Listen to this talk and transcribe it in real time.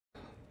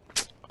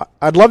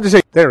I'd love to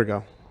say, there we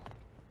go.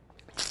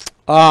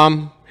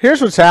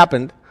 Here's what's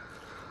happened.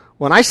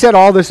 When I set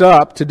all this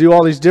up to do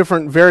all these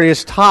different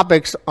various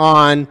topics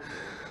on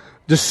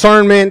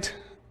discernment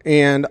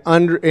and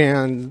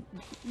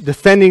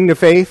defending the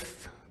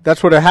faith,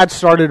 that's what I had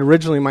started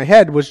originally in my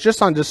head, was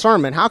just on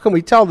discernment. How can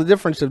we tell the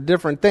difference of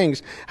different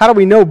things? How do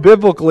we know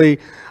biblically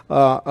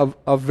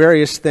of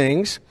various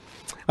things?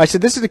 I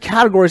said, this is the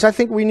categories I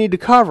think we need to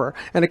cover.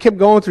 And I kept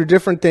going through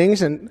different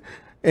things, and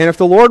if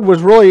the Lord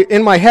was really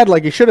in my head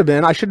like he should have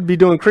been, I should be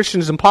doing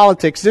Christians and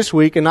politics this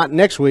week and not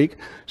next week.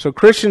 So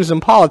Christians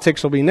and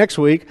politics will be next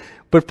week.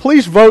 But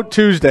please vote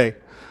Tuesday.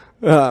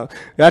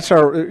 That's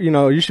our,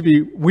 we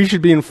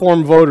should be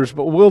informed voters,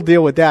 but we'll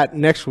deal with that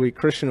next week,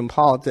 Christian and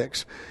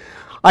politics.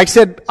 I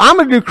said, I'm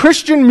going to do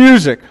Christian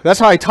music. That's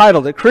how I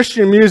titled it,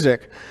 Christian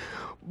music.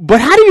 But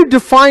how do you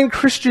define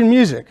Christian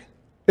music?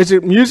 Is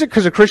it music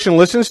because a Christian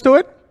listens to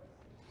it?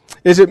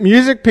 Is it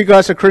music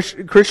because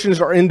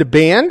Christians are into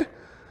band?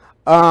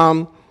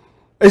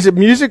 Is it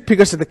music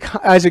because of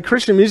is it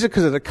Christian music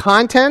because of the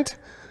content?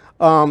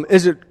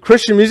 Is it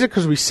Christian music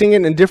because we sing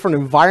it in different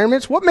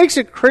environments? What makes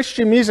it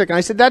Christian music? And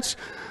I said, that's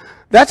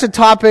a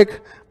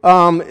topic,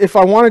 if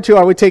I wanted to,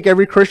 I would take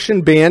every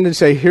Christian band and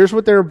say, here's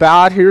what they're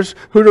about, here's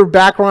who their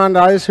background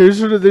is, who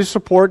do they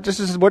support, this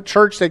is what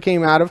church they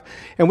came out of,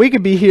 and we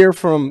could be here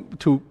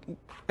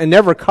and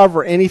never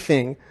cover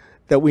anything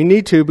that we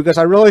need to, because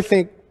I really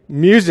think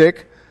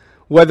music,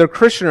 whether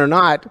Christian or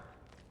not,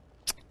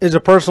 is a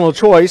personal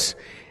choice,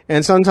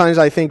 and sometimes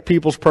I think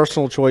people's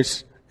personal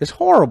choice is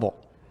horrible.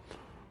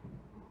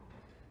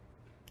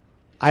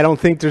 I don't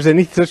think there's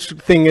any such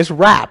thing as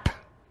rap.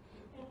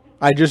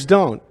 I just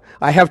don't.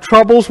 I have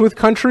troubles with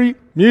country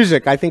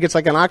music. I think it's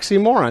like an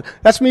oxymoron.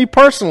 That's me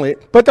personally.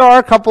 But there are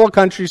a couple of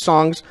country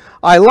songs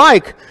I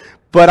like,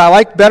 but I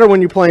like better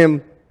when you play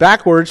them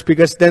backwards,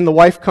 because then the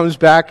wife comes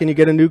back and you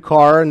get a new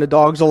car and the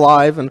dog's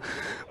alive, and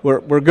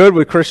we're good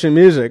with Christian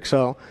music.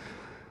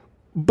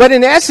 But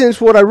in essence,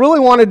 what I really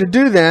wanted to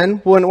do then,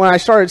 when I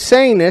started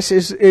saying this,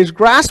 is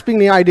grasping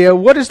the idea,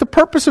 what is the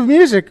purpose of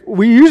music?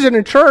 We use it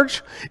in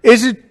church.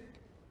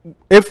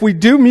 If we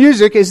do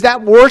music, is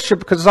that worship?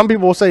 Because some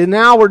people will say,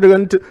 now we're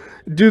going to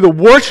do the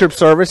worship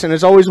service, and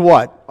it's always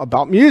what?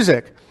 About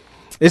music.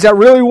 Is that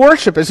really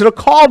worship? Is it a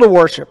call to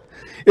worship?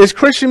 Is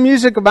Christian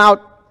music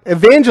about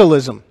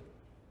evangelism?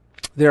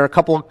 There are a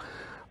couple of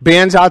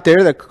bands out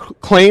there that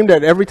claim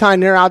that every time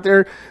they're out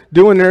there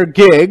doing their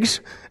gigs,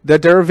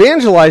 that they're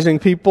evangelizing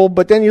people,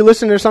 but then you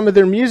listen to some of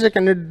their music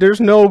and there's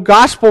no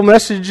gospel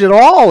message at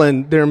all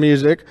in their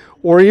music,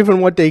 or even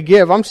what they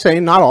give. I'm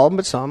saying not all,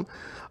 but some.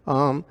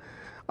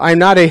 I'm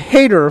not a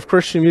hater of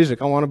Christian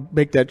music. I want to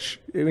make that,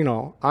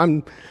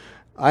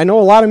 I know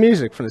a lot of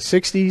music from the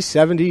 60s,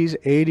 70s,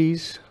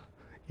 80s,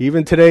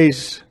 even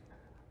today's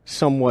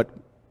somewhat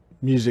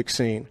music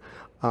scene.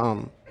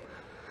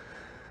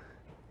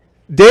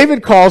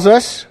 David calls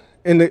us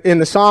in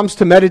the Psalms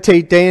to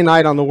meditate day and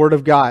night on the Word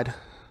of God.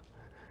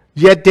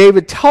 Yet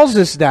David tells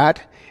us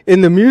that in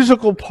the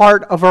musical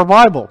part of our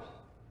Bible,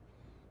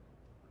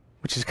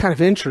 which is kind of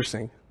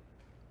interesting.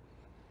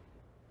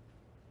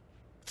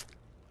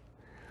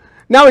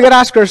 Now we got to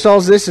ask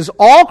ourselves this: is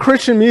all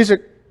Christian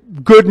music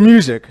good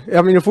music?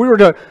 I mean, if we were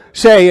to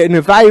say and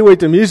evaluate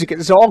the music,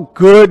 it's all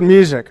good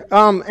music.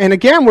 And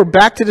again, we're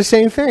back to the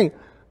same thing.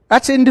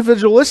 That's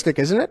individualistic,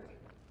 isn't it?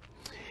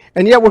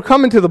 And yet we're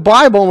coming to the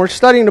Bible and we're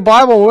studying the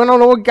Bible and we don't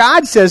know what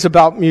God says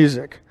about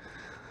music.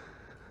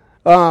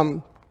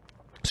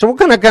 So we're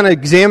going to kind of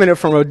examine it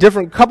from a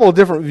couple of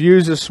different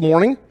views this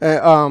morning.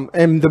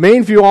 And the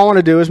main view I want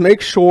to do is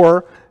make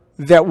sure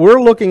that we're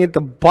looking at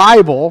the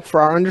Bible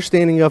for our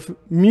understanding of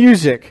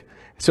music.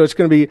 So it's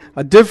going to be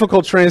a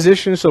difficult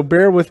transition, so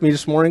bear with me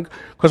this morning,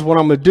 because what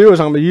I'm going to do is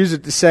I'm going to use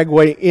it to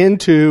segue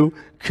into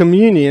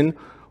communion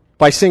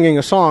by singing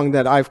a song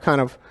that I've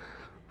kind of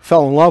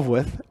fell in love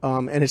with,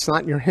 and it's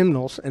not in your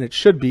hymnals, and it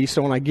should be.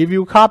 So when I give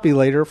you a copy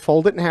later,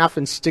 fold it in half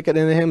and stick it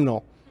in a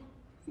hymnal.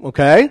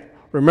 Okay?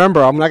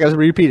 Remember, I'm not going to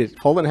repeat it.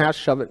 Fold it in half,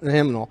 shove it in a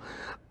hymnal.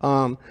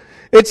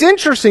 It's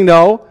interesting,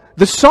 though.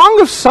 The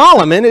Song of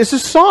Solomon is a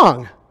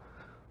song.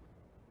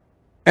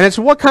 And it's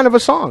what kind of a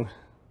song?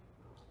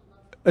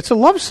 It's a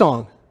love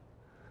song.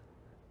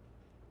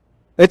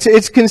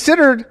 It's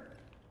considered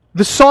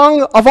the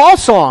song of all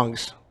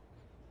songs.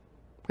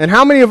 And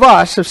how many of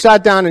us have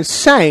sat down and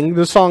sang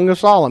the Song of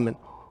Solomon,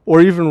 or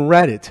even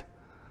read it?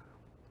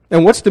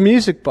 And what's the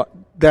music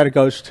that it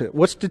goes to?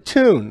 What's the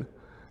tune?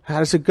 How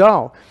does it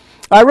go?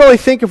 I really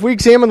think if we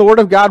examine the Word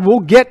of God,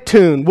 we'll get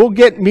tune, we'll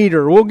get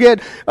meter, we'll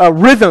get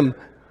rhythm,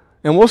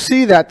 and we'll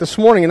see that this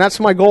morning, and that's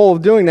my goal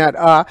of doing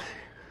that.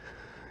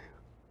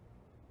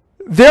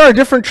 There are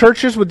different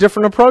churches with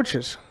different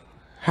approaches,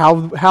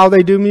 how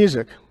they do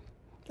music.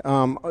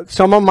 Some of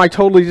them I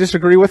totally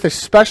disagree with,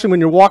 especially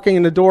when you're walking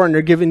in the door and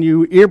they're giving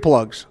you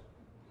earplugs.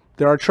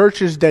 There are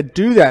churches that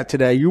do that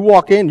today. You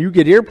walk in, you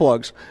get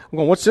earplugs. I'm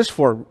going, what's this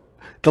for?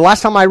 The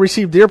last time I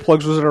received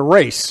earplugs was at a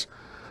race.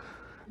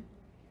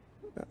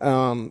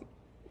 I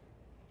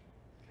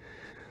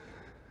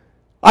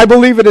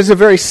believe it is a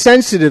very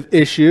sensitive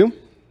issue,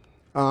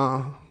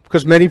 because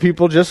because many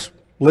people just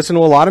listen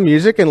to a lot of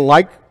music and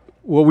like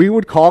what we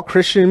would call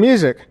Christian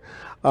music.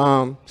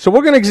 So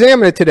we're going to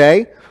examine it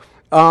today.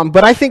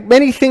 But I think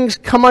many things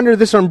come under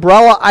this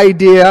umbrella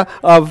idea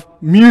of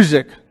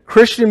music.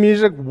 Christian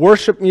music,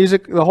 worship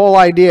music, the whole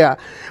idea.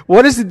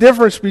 What is the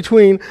difference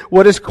between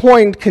what is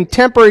coined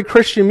contemporary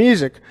Christian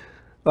music,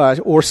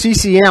 or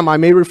CCM? I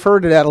may refer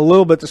to that a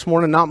little bit this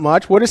morning, not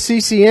much. What is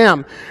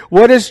CCM?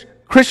 What is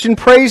Christian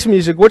praise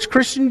music? What's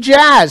Christian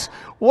jazz?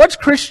 What's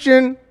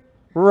Christian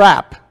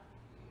rap?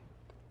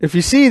 If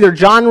you see, they're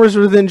genres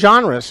within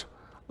genres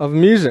of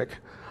music.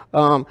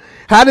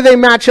 How do they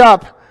match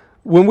up?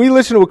 When we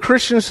listen to a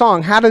Christian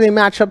song, how do they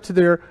match up to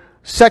their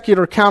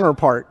secular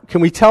counterpart?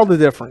 Can we tell the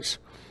difference?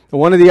 And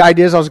one of the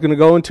ideas I was going to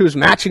go into is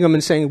matching them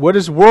and saying, what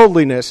is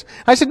worldliness?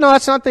 I said, no,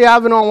 that's not the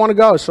avenue I want to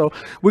go. So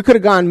we could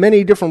have gone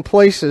many different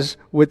places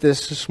with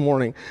this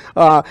morning.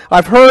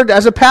 I've heard,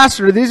 as a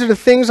pastor, these are the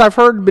things I've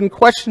heard been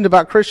questioned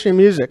about Christian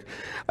music.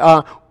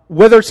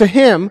 Whether it's a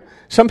hymn,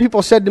 some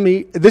people said to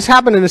me, this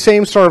happened in the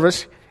same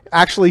service,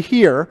 actually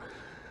here.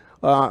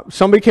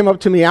 Somebody came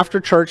up to me after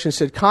church and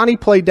said, Connie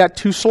played that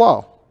too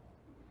slow.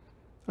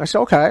 I said,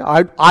 okay,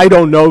 I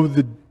don't know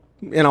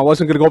and I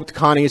wasn't going to go up to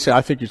Connie and say,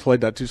 I think you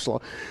played that too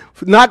slow.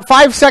 Not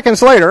 5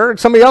 seconds later,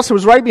 somebody else who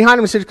was right behind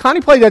him said,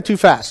 Connie played that too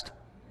fast.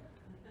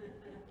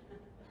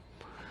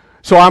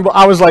 So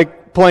I was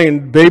like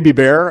playing Baby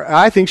Bear.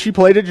 I think she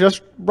played it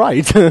just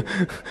right.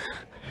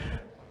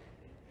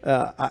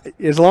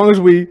 As long as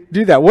we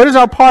do that. What is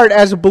our part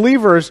as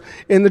believers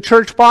in the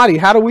church body?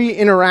 How do we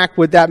interact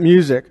with that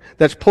music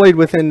that's played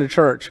within the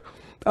church?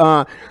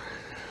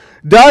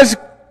 Does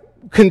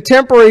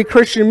contemporary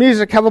Christian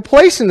music have a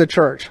place in the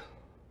church?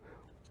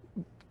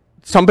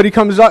 Somebody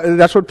comes up,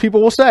 that's what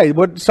people will say.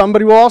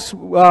 Somebody will also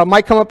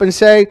might come up and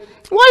say,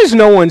 why is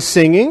no one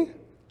singing?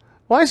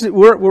 Why is it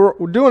we're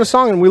doing a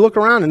song and we look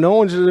around and no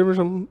one's,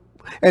 and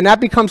that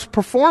becomes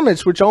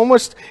performance, which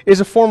almost is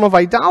a form of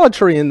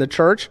idolatry in the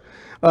church,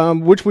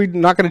 which we're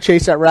not going to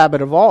chase that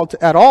rabbit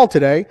at all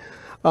today.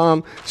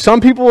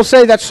 Some people will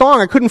say, that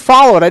song, I couldn't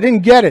follow it, I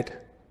didn't get it.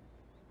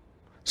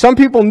 Some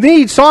people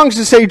need songs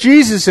to say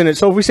Jesus in it.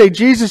 So if we say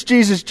Jesus,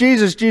 Jesus,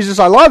 Jesus, Jesus,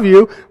 I love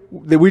you,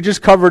 we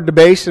just covered the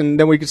base and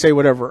then we can say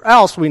whatever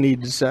else we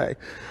need to say.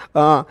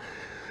 But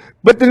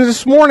then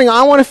this morning,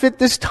 I want to fit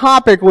this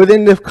topic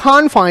within the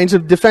confines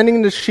of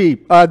defending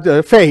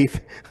the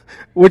faith,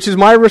 which is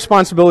my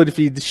responsibility to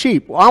feed the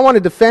sheep. I want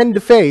to defend the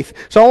faith.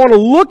 So I want to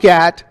look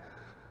at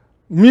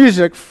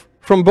music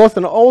from both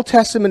an Old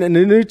Testament and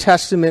a New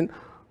Testament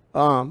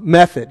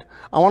method.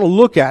 I want to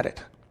look at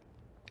it.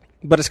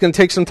 But it's going to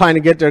take some time to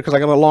get there because I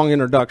got a long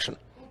introduction.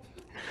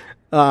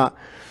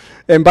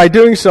 And by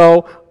doing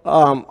so,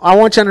 I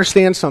want you to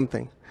understand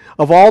something.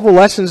 Of all the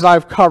lessons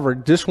I've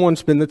covered, this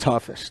one's been the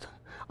toughest.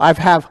 I've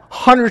have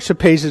hundreds of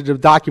pages of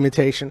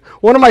documentation.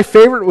 One of my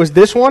favorite was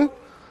this one.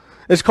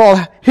 It's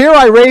called Here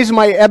I Raise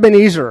My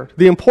Ebenezer,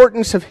 The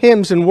Importance of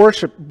Hymns and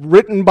Worship,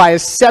 written by a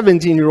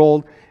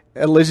 17-year-old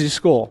at Lizzie's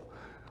school.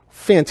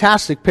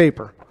 Fantastic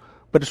paper,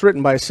 but it's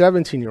written by a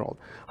 17-year-old.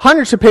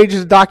 Hundreds of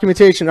pages of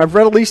documentation. I've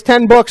read at least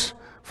 10 books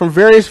from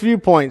various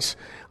viewpoints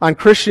on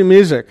Christian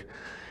music.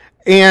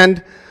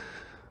 And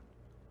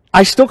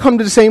I still come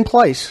to the same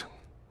place.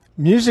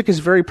 Music is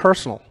very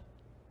personal.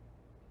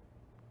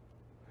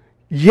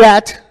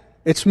 Yet,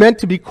 it's meant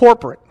to be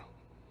corporate.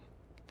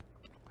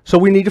 So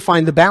we need to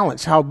find the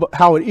balance,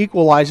 how it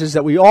equalizes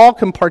that we all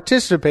can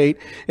participate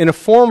in a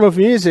form of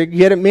music,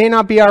 yet it may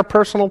not be our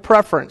personal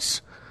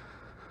preference.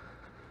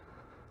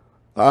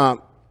 My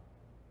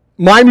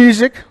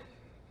music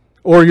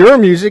or your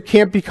music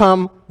can't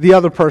become the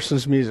other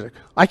person's music.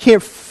 I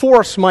can't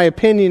force my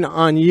opinion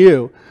on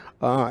you.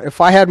 If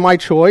I had my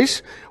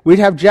choice, we'd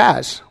have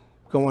jazz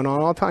going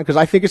on all the time because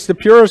I think it's the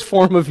purest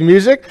form of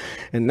music,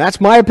 and that's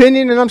my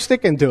opinion, and I'm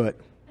sticking to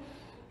it.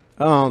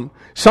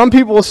 Some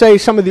people will say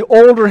some of the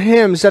older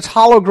hymns, that's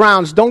hollow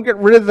grounds. Don't get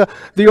rid of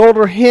the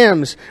older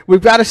hymns.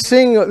 We've got to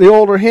sing the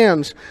older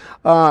hymns.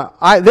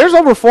 There's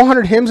over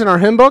 400 hymns in our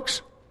hymn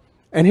books,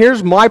 and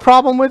here's my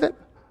problem with it.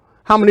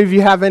 How many of you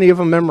have any of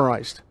them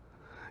memorized?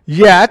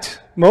 Yet,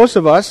 most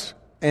of us,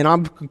 and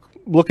I'm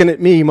looking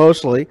at me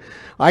mostly,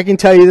 I can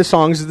tell you the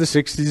songs of the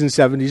 60s and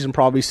 70s and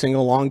probably sing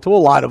along to a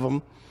lot of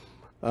them.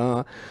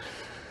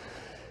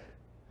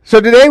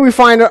 So today we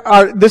find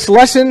this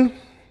lesson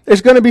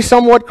is going to be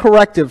somewhat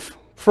corrective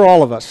for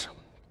all of us.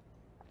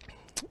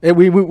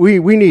 We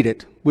need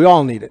it. We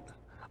all need it.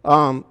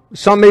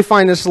 Some may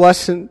find this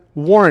lesson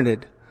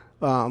warranted.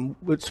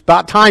 It's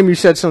about time you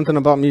said something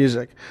about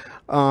music.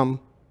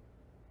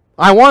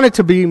 I want it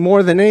to be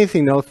more than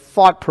anything, though,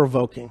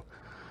 thought-provoking.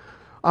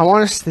 I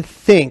want us to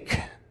think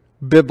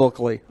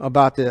biblically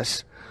about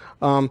this.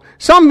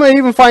 Some may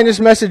even find this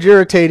message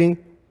irritating.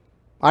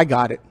 I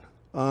got it.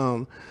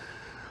 I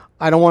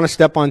don't want to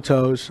step on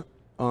toes.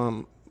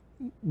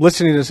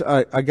 Listening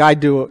to a guy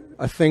do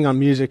a thing on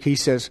music, he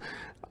says,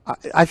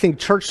 I think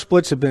church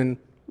splits have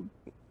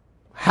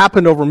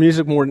happened over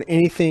music more than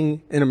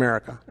anything in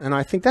America. And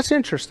I think that's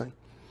interesting.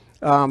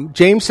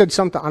 James said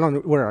something, I don't know,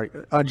 where are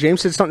you?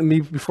 James said something to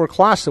me before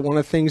class that one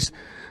of the things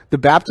the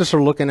Baptists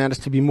are looking at us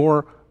to be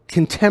more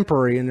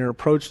contemporary in their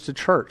approach to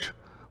church.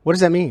 What does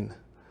that mean?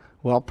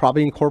 Well,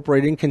 probably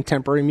incorporating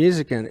contemporary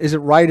music in. Is it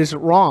right? Is it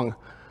wrong?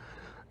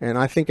 And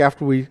I think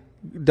after we're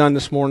done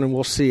this morning,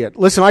 we'll see it.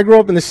 Listen, I grew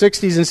up in the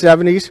 60s and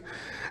 70s.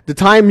 The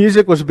time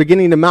music was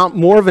beginning to mount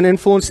more of an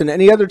influence than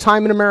any other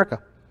time in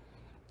America.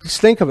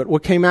 Just think of it,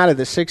 what came out of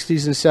the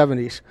 60s and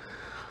 70s.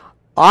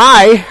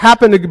 I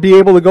happened to be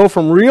able to go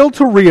from reel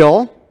to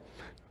reel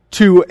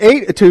to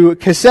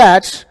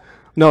cassettes.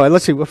 No,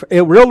 let's see,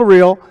 reel to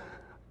reel,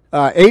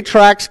 8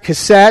 tracks,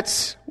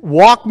 cassettes,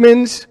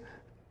 Walkmans,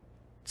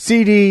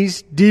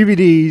 CDs,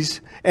 DVDs,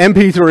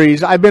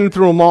 MP3s. I've been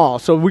through them all.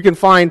 So we can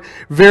find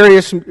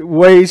various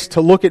ways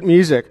to look at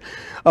music.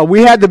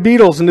 We had the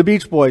Beatles and the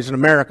Beach Boys in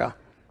America.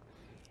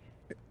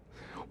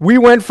 We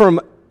went from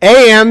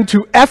AM to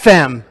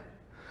FM.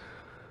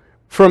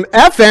 From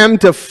FM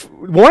to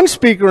one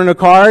speaker in a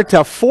car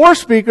to 4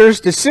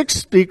 speakers to 6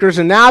 speakers,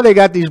 and now they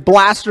got these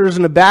blasters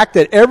in the back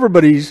that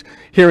everybody's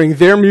hearing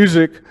their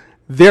music.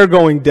 They're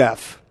going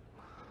deaf.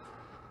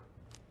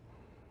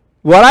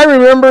 What I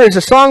remember is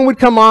a song would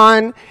come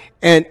on,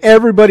 and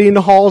everybody in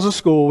the halls of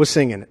school was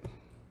singing it.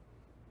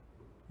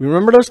 You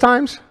remember those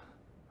times?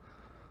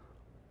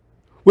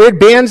 We had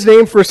bands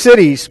named for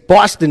cities: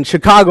 Boston,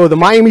 Chicago, the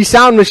Miami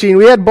Sound Machine.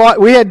 We had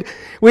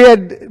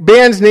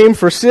bands named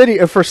for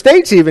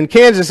states, even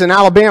Kansas and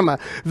Alabama.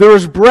 There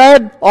was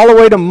Bread all the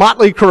way to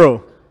Motley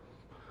Crue.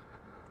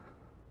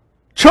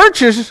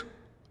 Churches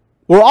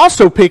were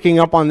also picking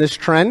up on this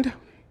trend.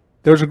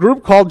 There was a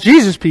group called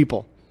Jesus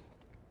People.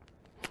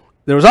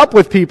 There was Up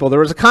With People. There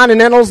was the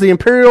Continentals, the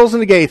Imperials,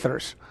 and the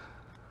Gaithers.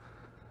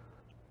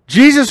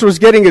 Jesus was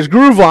getting his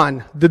groove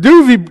on. The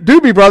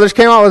Doobie Brothers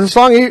came out with a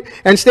song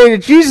and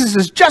stated, "Jesus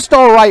is just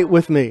all right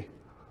with me."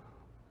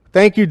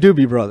 Thank you,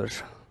 Doobie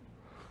Brothers.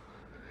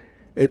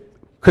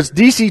 Because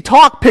DC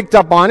Talk picked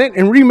up on it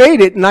and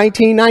remade it in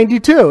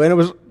 1992. And it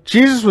was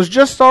Jesus was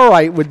just all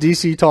right with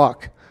DC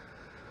Talk.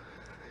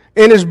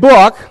 In his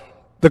book,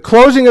 The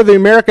Closing of the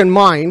American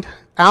Mind,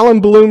 Alan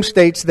Bloom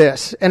states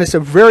this, and it's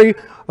a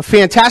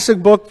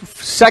fantastic book,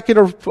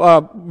 secular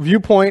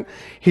viewpoint.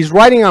 He's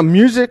writing on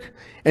music,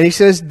 and he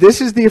says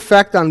this is the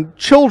effect on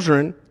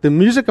children, the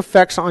music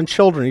effects on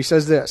children. He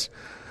says this.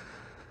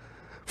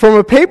 From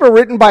a paper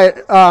written by,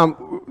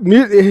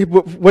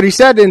 what he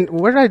said in,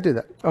 where did I do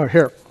that? Oh,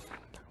 here.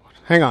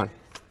 Hang on.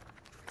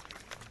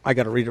 I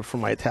got to read it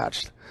from my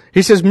attached.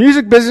 He says,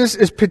 music business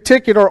is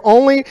particular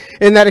only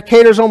in that it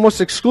caters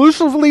almost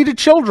exclusively to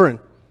children.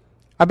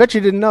 I bet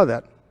you didn't know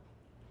that.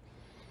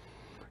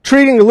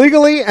 Treating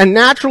legally and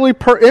naturally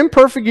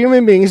imperfect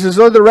human beings as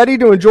though they're ready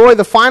to enjoy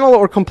the final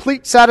or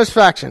complete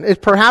satisfaction.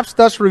 It perhaps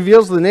thus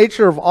reveals the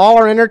nature of all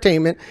our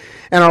entertainment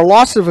and our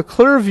loss of a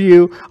clear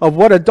view of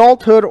what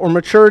adulthood or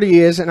maturity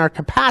is and our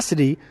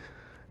capacity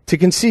to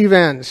conceive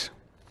ends.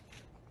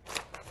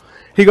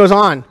 He goes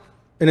on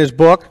in his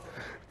book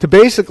to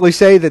basically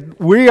say that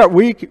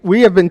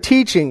we have been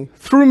teaching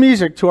through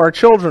music to our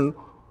children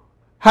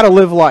how to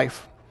live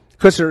life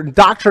because they're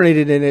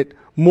indoctrinated in it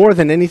more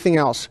than anything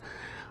else.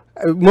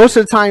 Most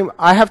of the time,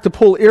 I have to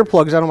pull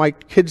earplugs out of my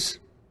kids'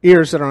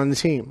 ears that are on the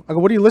team. I go,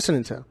 what are you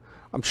listening to?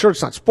 I'm sure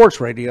it's not sports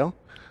radio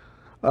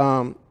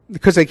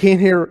because they can't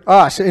hear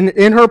us.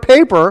 In her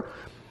paper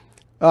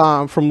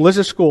from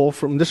Liz's school,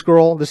 from this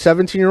girl, the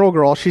 17-year-old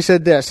girl, she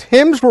said this: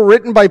 hymns were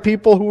written by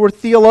people who were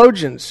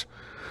theologians,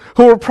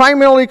 who were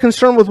primarily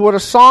concerned with what a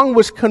song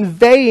was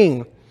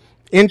conveying.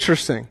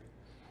 Interesting.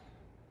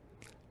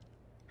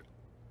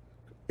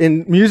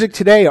 In music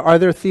today, are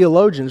there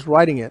theologians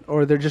writing it,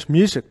 or are there just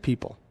music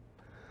people?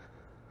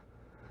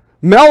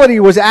 Melody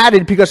was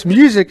added because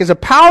music is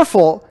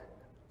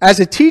as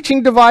a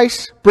teaching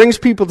device, brings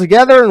people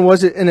together, and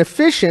was an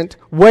efficient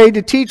way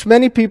to teach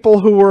many people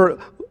who were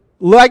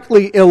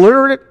likely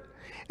illiterate.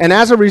 And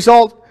as a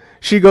result,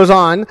 she goes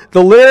on,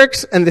 the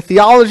lyrics and the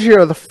theology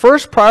are the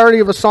first priority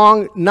of a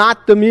song,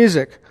 not the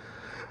music.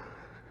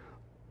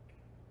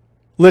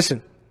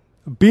 Listen,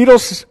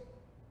 Beatles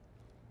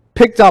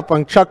picked up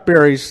on Chuck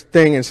Berry's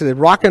thing and said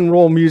rock and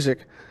roll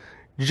music.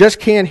 Just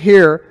can't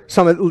hear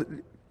some of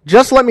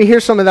Just let me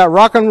hear some of that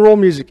rock and roll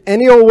music.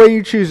 Any old way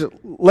you choose it.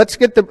 It's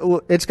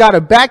got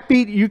a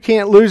backbeat, you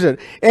can't lose it.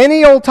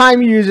 Any old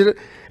time you use it,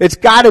 it's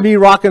got to be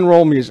rock and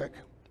roll music.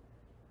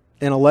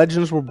 And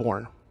legends were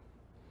born.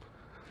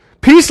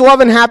 Peace, love,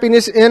 and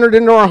happiness entered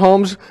into our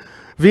homes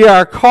via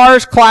our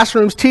cars,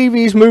 classrooms,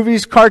 TVs,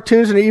 movies,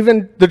 cartoons, and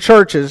even the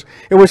churches.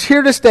 It was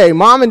here to stay.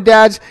 Mom and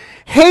dads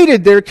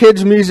hated their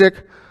kids'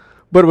 music,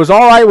 but it was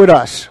all right with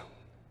us.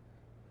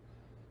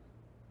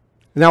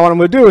 Now what I'm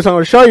going to do is I'm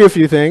going to show you a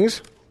few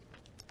things.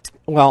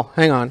 Well,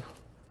 hang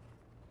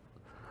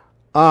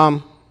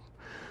on.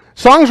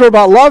 Songs are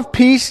about love,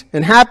 peace,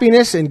 and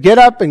happiness, and get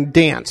up and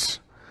dance.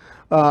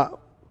 I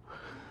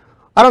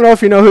don't know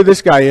if you know who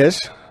this guy is,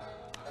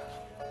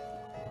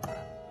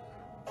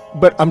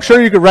 but I'm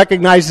sure you could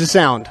recognize the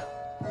sound.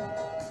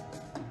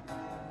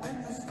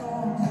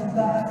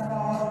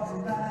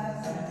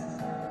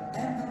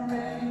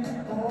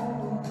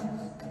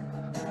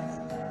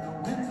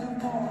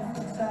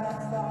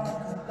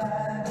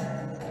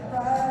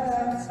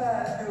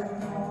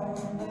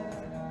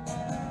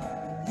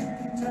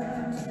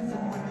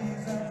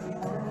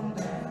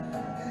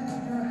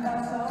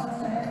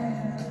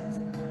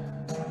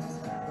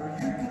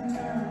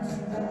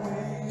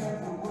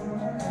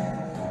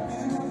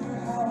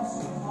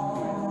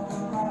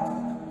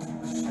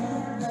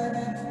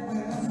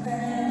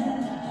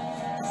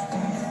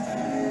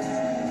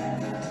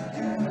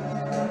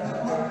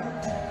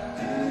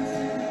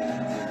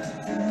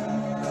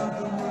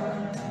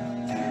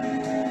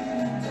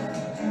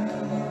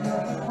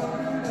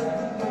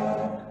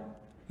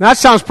 That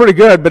sounds pretty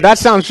good, but that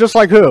sounds just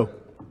like who?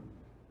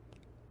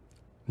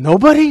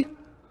 Nobody?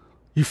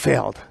 You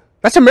failed.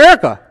 That's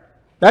America.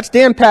 That's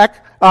Dan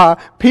Peck,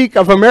 Peak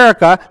of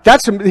America.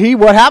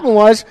 What happened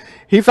was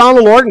he found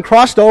the Lord and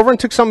crossed over and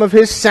took some of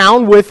his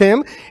sound with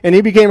him, and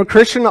he became a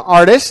Christian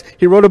artist.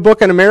 He wrote a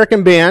book, An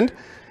American Band,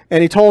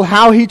 and he told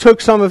how he took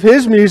some of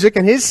his music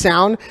and his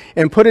sound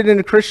and put it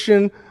into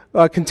Christian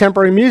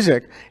contemporary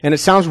music. And it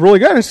sounds really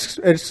good.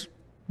 It's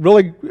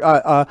really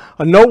a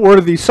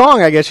noteworthy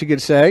song, I guess you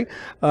could say.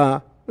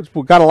 It's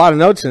got a lot of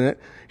notes in it.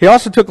 He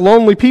also took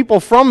Lonely People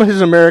from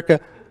his America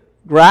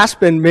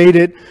grasp and made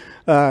it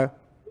a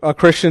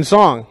Christian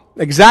song.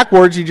 Exact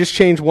words, he just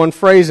changed one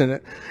phrase in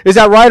it. Is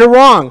that right or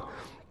wrong?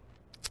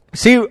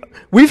 See,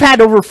 we've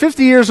had over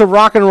 50 years of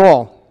rock and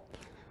roll.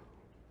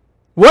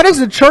 What has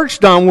the church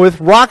done with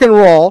rock and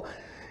roll?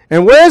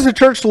 And where has the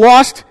church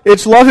lost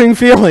its loving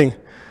feeling?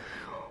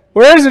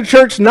 Where has the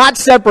church not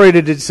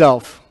separated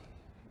itself?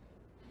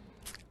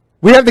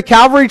 We have the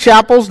Calvary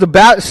Chapels,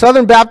 the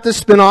Southern Baptist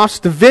spin-offs,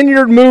 the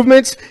Vineyard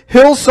movements,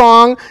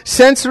 Hillsong,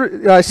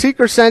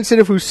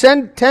 seeker-sensitive, who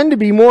tend to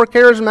be more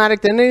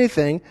charismatic than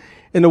anything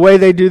in the way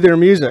they do their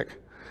music.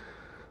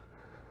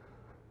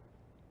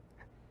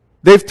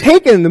 They've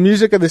taken the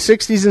music of the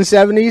 60s and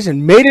 70s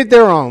and made it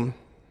their own.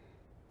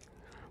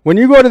 When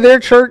you go to their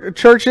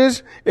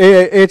churches,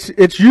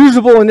 it's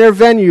usable in their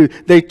venue.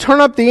 They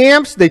turn up the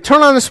amps, they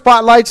turn on the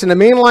spotlights, and the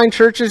mainline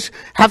churches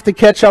have to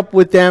catch up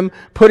with them,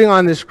 putting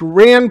on this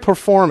grand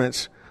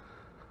performance.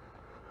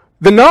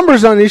 The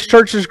numbers on these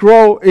churches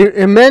grow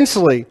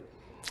immensely.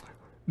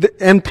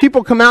 And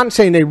people come out and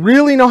saying they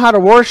really know how to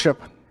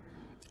worship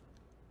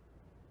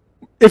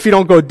if you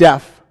don't go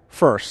deaf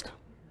first.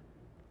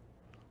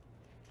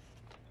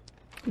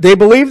 They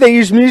believe they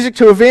use music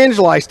to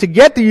evangelize, to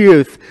get the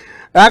youth.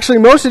 Actually,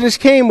 most of this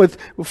came with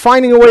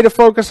finding a way to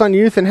focus on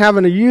youth and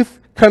having a youth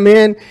come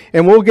in,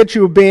 and we'll get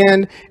you a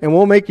band, and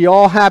we'll make you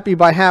all happy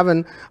by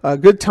having a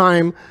good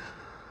time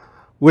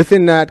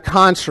within that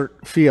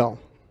concert feel.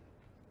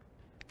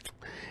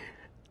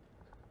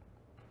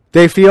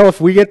 They feel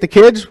if we get the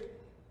kids,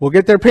 we'll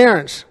get their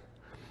parents.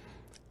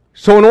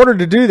 So in order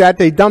to do that,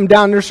 they dumb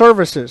down their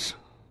services.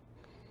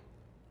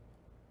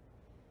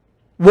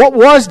 What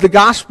was the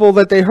gospel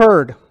that they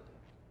heard?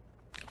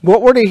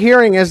 What were they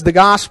hearing as the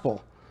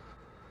gospel?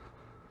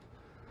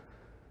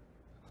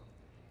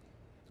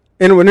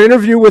 In an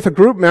interview with a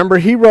group member,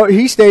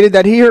 he stated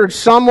that he heard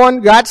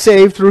someone got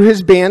saved through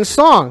his band's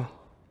song.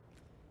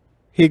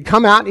 He'd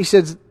come out and he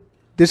said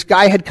this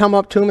guy had come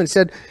up to him and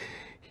said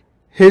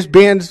his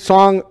band's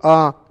song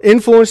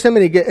influenced him,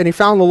 and he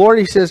found the Lord.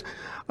 He says,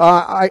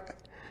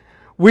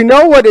 we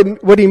know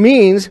what he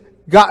means.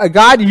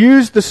 God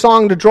used the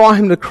song to draw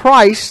him to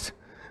Christ,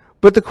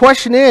 but the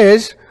question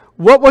is,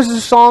 what was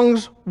the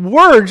song's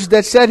words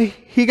that said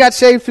he got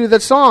saved through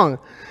that song?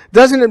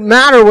 Doesn't it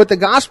matter what the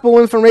gospel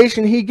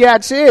information he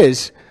gets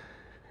is?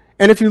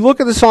 And if you look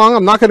at the song,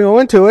 I'm not going to go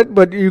into it,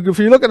 but if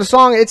you look at the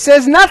song, it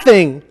says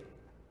nothing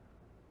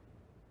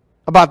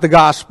about the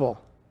gospel.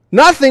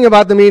 Nothing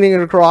about the meaning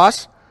of the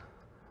cross.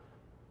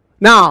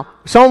 Now,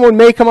 someone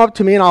may come up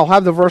to me, and I'll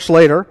have the verse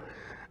later,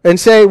 and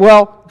say,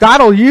 well,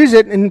 God will use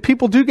it, and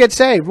people do get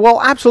saved.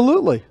 Well,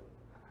 absolutely.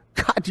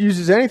 God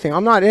uses anything.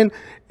 I'm not in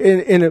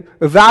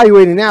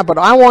evaluating that, but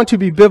I want to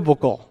be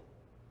biblical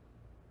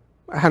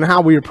and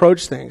how we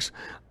approach things.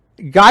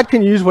 God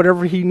can use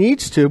whatever He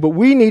needs to, but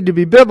we need to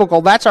be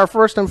biblical. That's our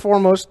first and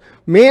foremost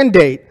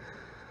mandate.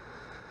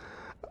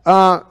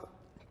 Now,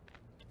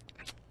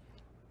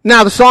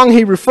 the song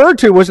he referred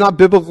to was not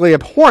biblically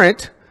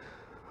abhorrent,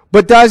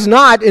 but does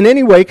not in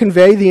any way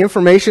convey the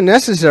information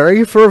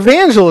necessary for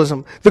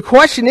evangelism. The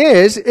question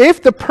is,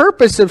 if the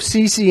purpose of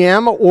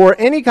CCM or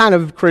any kind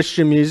of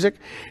Christian music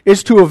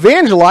is to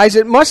evangelize,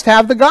 it must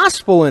have the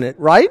gospel in it,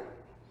 right?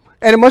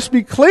 And it must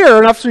be clear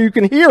enough so you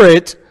can hear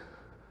it.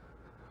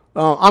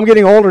 I'm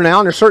getting older now,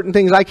 and there's certain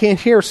things I can't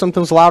hear.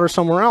 Something's louder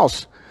somewhere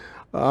else.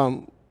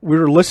 We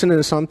were listening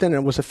to something, and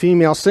it was a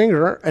female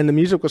singer, and the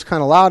music was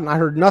kind of loud, and I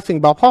heard nothing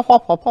about pop,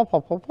 pop, pop, pop,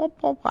 pop, pop,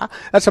 pop, pop, pop.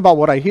 That's about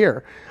what I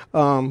hear.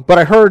 But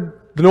I heard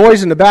the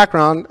noise in the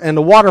background and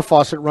the water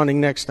faucet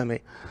running next to me.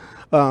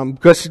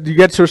 Because you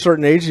get to a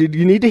certain age,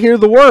 you need to hear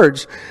the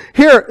words.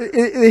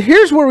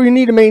 Here's where we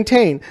need to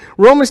maintain.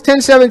 Romans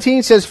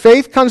 10:17 says,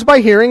 faith comes by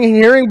hearing, and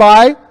hearing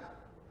by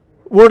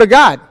Word of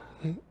God.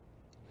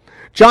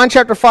 John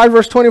chapter 5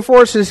 verse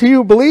 24 says, he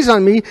who believes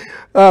on me,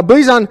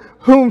 believes on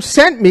whom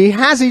sent me,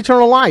 has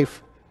eternal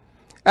life.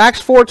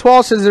 Acts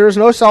 4:12 says, there is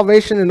no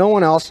salvation in no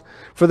one else,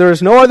 for there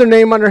is no other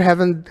name under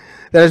heaven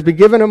that has been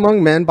given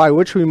among men by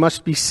which we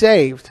must be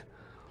saved.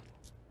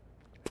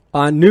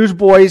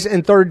 Newsboys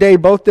and Third Day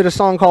both did a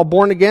song called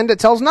Born Again that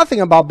tells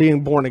nothing about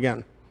being born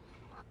again.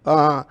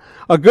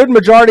 A good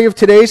majority of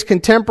today's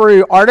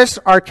contemporary artists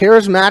are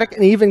charismatic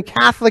and even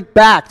Catholic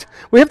backed.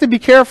 We have to be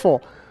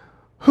careful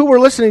who we're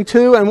listening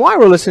to and why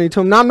we're listening to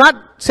them. Now, I'm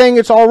not saying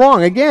it's all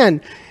wrong.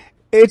 Again,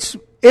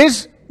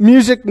 is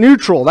music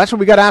neutral? That's what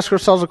we got to ask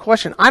ourselves a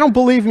question. I don't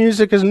believe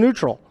music is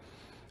neutral,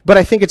 but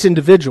I think it's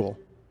individual.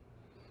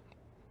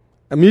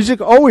 And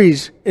music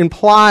always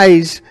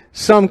implies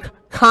some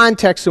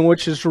context in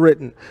which it's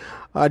written.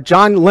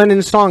 John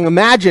Lennon's song,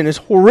 Imagine, is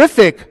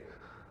horrific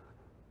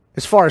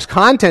as far as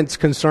content's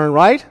concerned,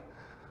 right?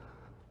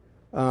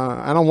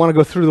 I don't want to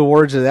go through the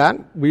words of that.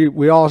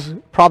 We all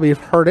probably have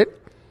heard it.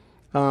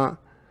 The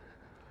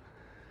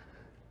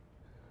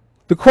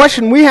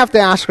question we have to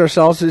ask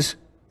ourselves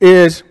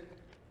is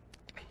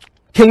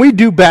can we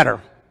do better?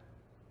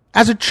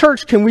 As a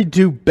church, can we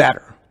do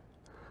better?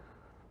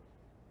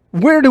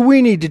 Where do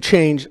we need to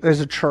change as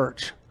a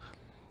church?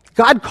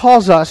 God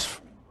calls us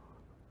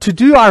to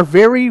do our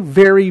very,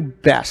 very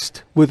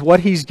best with what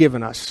He's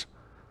given us.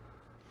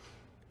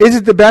 Is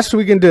it the best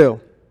we can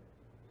do?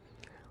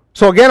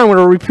 So again, I'm going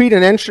to repeat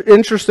an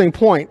interesting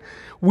point.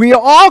 We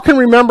all can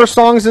remember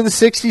songs of the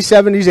 60s,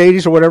 70s,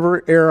 80s, or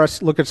whatever era.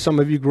 Look at some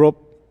of you grew up.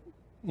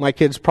 My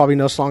kids probably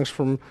know songs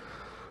from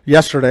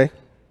yesterday.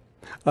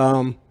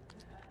 But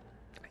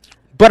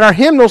our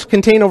hymnals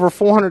contain over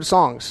 400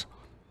 songs.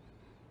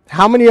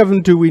 How many of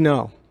them do we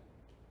know?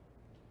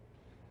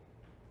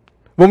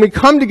 When we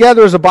come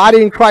together as a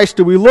body in Christ,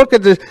 do we look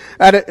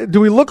do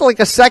we look like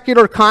a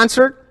secular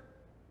concert?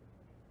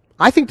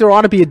 I think there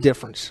ought to be a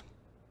difference.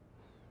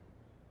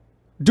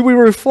 Do we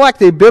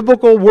reflect a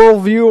biblical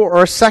worldview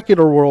or a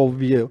secular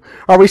worldview?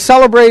 Are we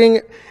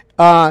celebrating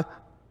or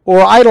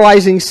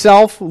idolizing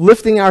self?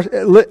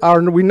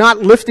 Are we not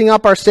lifting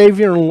up our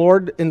Savior and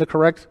Lord in the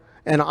correct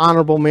and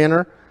honorable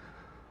manner?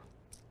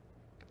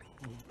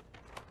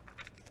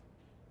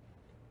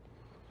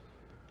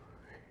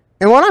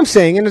 And what I'm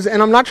saying,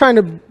 and I'm not trying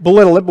to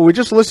belittle it, but we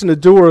just listen to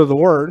Doer of the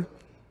Word,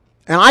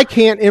 and I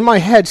can't, in my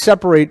head,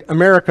 separate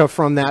America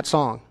from that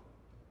song.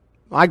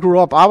 I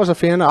was a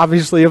fan,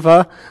 obviously, of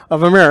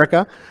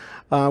America.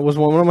 Was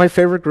one of my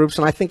favorite groups,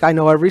 and I think I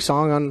know every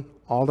song on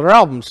all their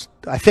albums,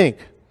 I think.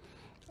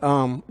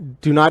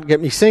 Do not get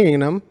me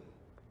singing them.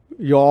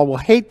 You all will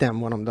hate them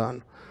when I'm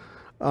done.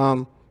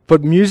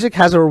 But music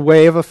has a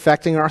way of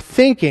affecting our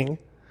thinking.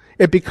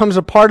 It becomes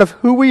a part of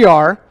who we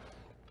are.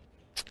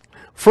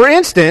 For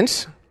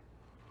instance,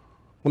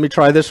 let me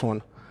try this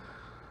one.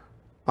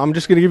 I'm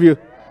just going to give you...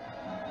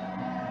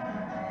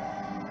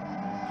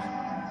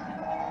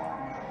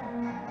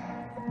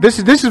 This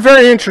is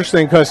very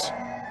interesting because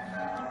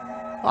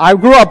I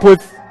grew up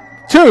with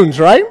tunes,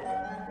 right?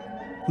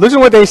 Listen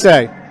to what they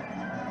say.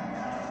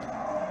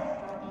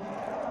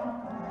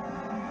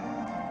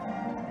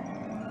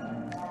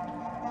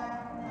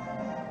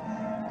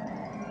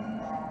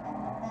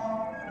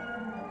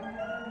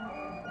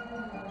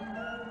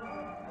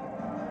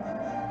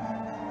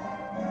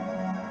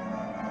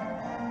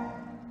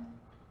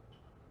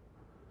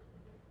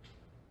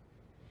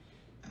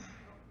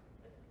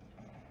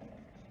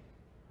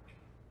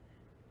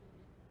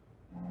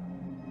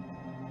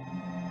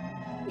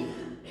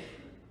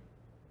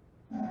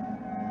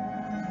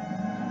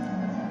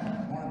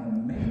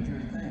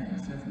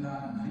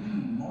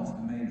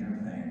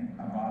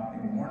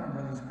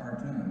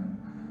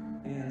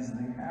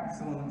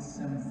 Absolute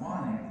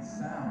symphonic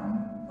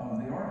sound of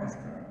the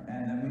orchestra,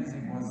 and the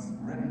music was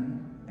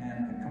written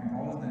and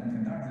composed and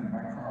conducted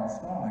by Carl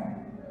Stalling.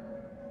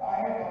 I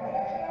heard the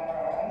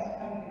connection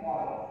number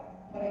 171.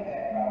 Play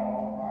that,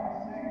 Carl.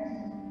 Part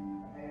 6.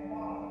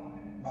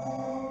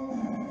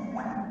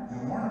 The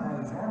Warner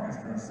Brothers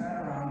Orchestra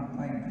sat around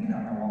playing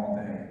pinochle all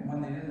day.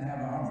 When they didn't have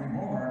a Humphrey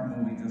Bogart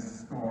movie to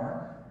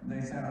score,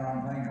 they sat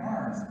around playing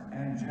cards.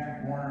 And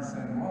Jack Warner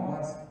said, well,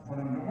 let's put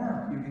them to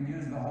work. You can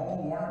use the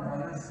whole Warner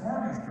Brothers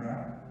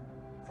Orchestra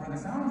for the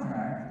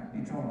soundtrack,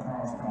 he told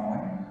Carl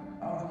Stalling,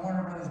 of the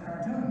Warner Brothers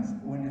cartoons.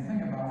 When you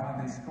think about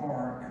how they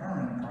score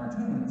current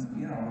cartoons,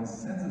 with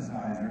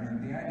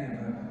synthesizers, the idea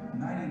of a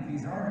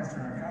 90-piece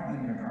orchestra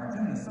accompanying a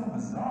cartoon is so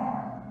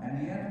bizarre.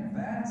 And yet,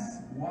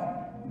 that's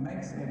what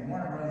makes a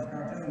Warner Brothers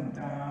cartoon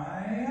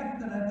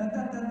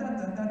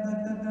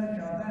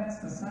that's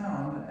the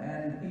sound,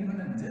 and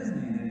even at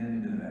Disney they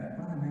didn't do that.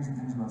 One of the amazing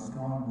things about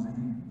Stalin was that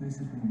he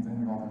basically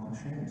invented all the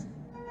cliches.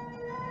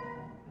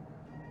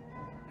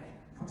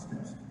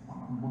 Footsteps. The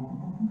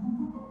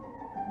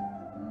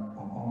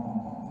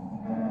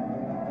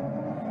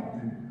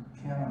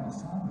piano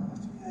ensemble was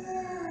the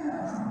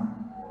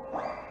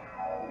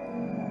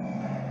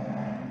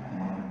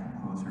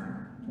composer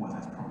was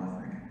as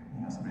prolific.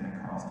 Somebody like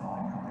Carl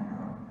Stalling probably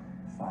wrote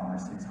 500 or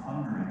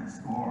 600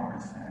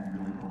 scores and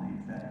really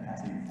believed that he has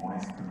a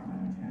voice for the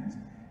Looney Tunes.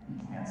 You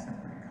can't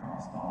separate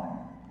Carl Stalling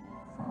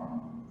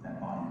from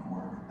that body of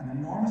work. An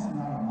enormous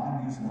amount of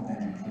my musical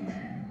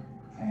education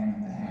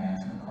came at the hands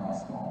of Carl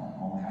Stalling.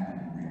 Only I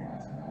didn't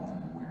realize it. I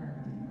wasn't aware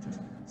of it. It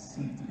just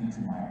seeped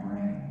into my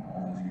brain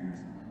all those years.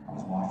 I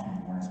was watching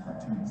the Warner's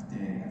cartoons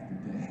day after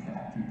day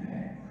after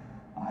day.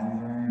 I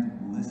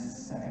learned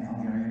Liszt's Second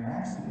Hungarian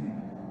Rhapsody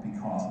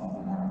because of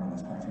the Warner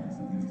Brothers cartoons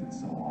that used it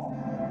so often.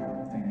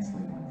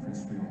 Famously, when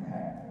Fritz Friedel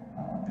had a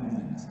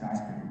building, a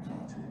skyscraper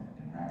built to it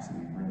in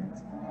Rhapsody of Brilliance.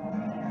 He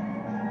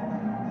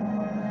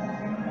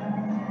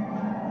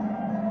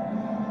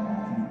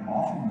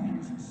often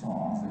used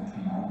songs that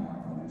came out of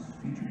Warner Brothers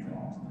feature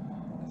films that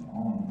Warner Brothers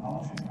owned the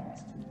publishing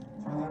rights to.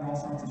 So I learned all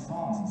sorts of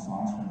songs, and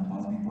songs from the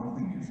Busby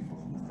Berkeley musical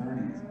from the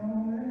 30s.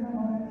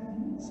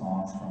 Songs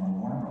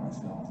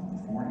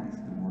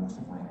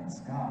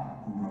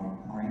who wrote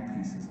great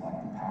pieces like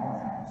The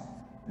Powerhouse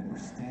that were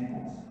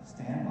staples,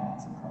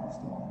 stand-ons across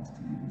the lines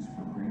to use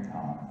for great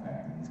comic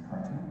effect in these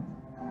cartoons.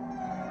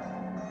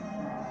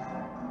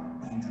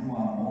 He drew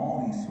on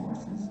all these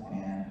sources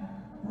and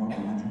wrote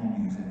original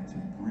music to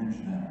bridge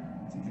them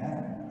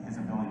together. His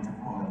ability to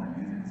quote other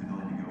music, his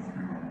ability to go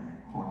through and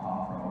quote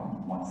opera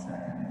 1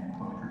 second and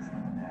quote Gershwin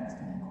the next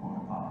and quote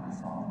a popular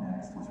song the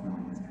next was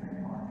really his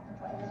trademark.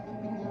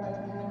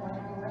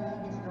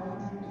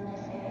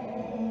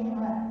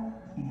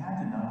 He had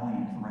to not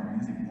only write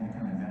music, he had to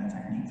kind of invent a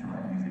technique to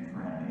write music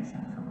for animation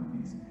for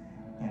movies.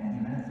 And he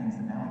invented things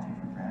that now we take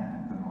for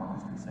granted. We go to an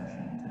orchestra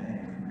session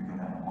today, if we were to go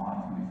down the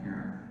line, we would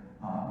hear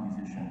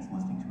musicians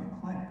listening to a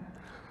click.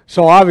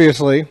 So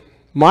obviously,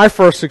 my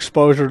first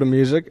exposure to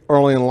music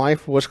early in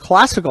life was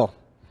classical.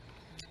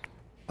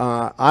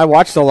 I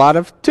watched a lot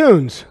of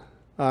tunes.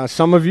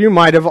 Some of you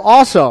might have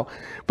also.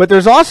 But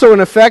there's also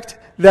an effect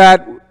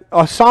that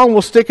a song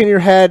will stick in your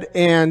head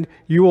and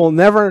you will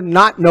never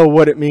not know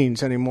what it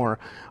means anymore.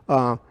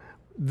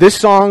 This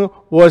song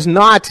was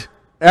not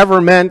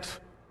ever meant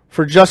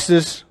for just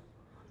this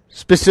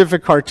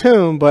specific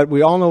cartoon, but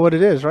we all know what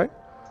it is, right?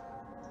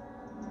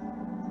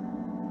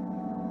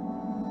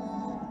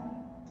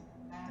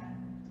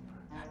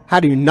 How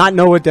do you not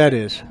know what that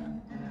is?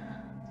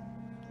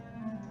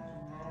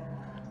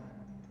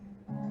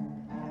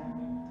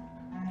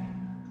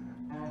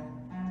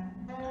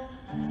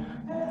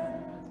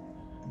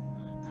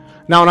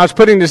 Now, when I was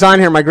putting this on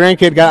here, my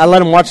grandkid I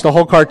let him watch the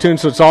whole cartoon,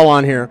 so it's all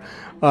on here.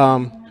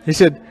 He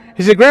said,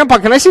 "Grandpa,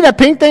 can I see that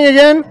pink thing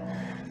again?"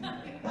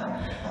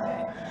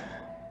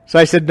 So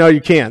I said, "No,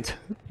 you can't."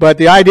 But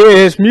the idea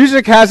is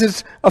music has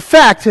its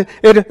effect.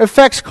 It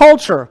affects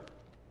culture.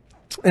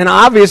 And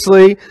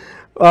obviously,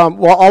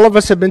 all of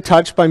us have been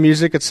touched by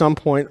music at some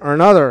point or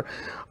another.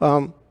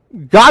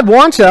 God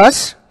wants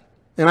us,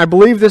 and I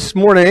believe this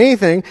more than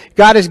anything,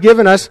 God has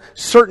given us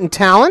certain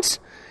talents,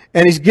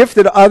 and He's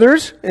gifted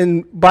others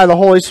by the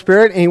Holy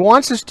Spirit, and He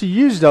wants us to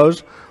use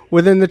those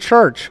within the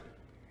church.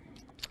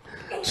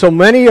 So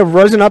many have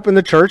risen up in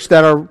the church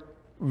that are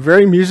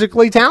very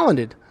musically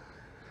talented.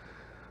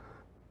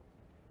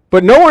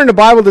 But nowhere in the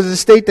Bible does it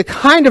state the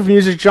kind of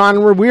music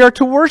genre we are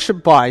to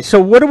worship by.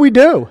 So what do we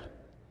do?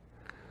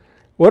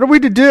 What are we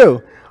to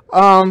do?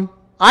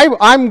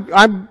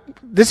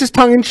 This is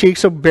tongue-in-cheek,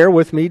 so bear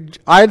with me.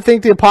 I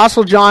think the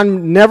Apostle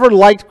John never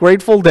liked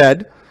Grateful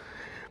Dead.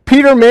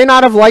 Peter may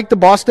not have liked the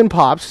Boston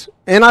Pops,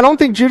 and I don't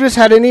think Judas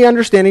had any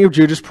understanding of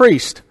Judas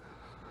Priest.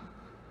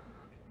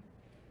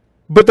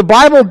 But the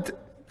Bible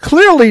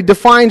clearly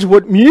defines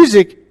what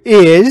music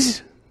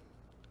is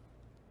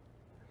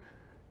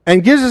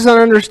and gives us an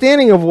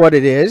understanding of what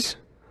it is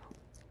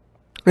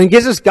and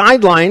gives us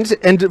guidelines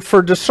and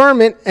for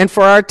discernment and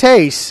for our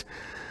tastes.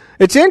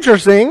 It's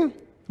interesting,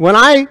 when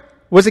I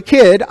was a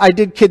kid, I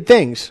did kid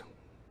things.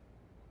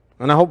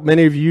 And I hope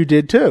many of you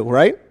did too,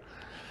 right?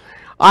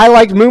 I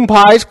liked moon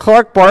pies,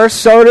 Clark bars,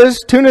 sodas,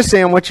 tuna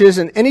sandwiches,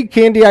 and any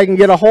candy I can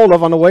get a hold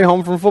of on the way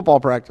home from football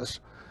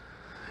practice.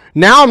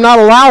 Now I'm not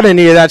allowed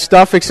any of that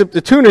stuff except the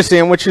tuna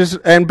sandwiches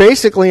and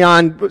basically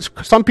on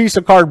some piece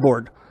of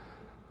cardboard.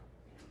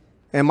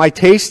 And my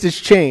taste has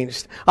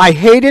changed. I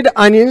hated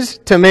onions,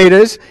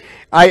 tomatoes.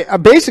 I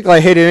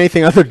hated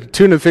anything other than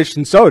tuna, fish,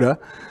 and soda.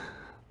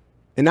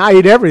 And now I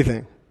eat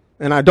everything.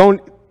 And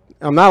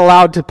I'm not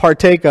allowed to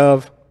partake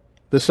of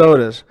the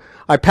sodas.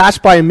 I pass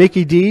by a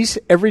Mickey D's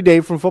every day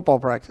from football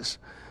practice.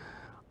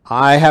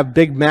 I have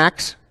Big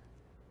Macs,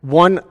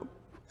 one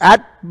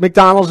at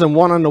McDonald's and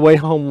one on the way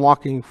home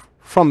walking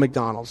from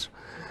McDonald's.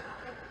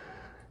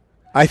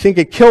 I think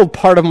it killed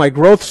part of my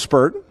growth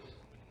spurt,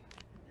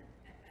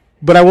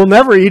 but I will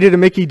never eat at a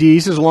Mickey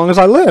D's as long as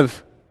I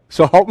live.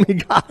 So help me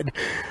God.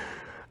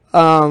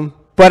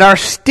 But our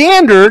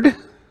standard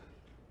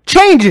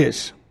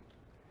changes.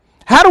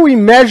 How do we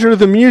measure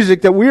the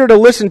music that we are to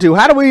listen to?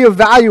 How do we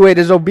evaluate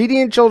as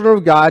obedient children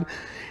of God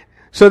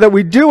so that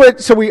we do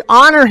it so we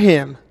honor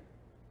Him?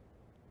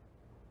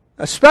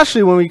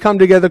 Especially when we come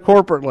together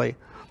corporately.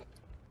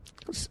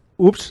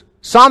 How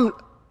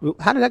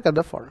did that go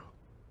that far?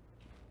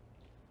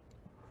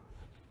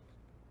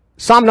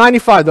 Psalm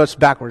 95, that's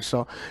backwards.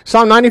 So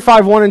Psalm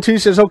 95, 1 and 2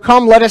 says, "Oh,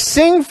 come, let us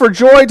sing for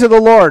joy to the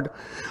Lord.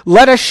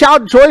 Let us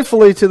shout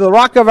joyfully to the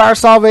rock of our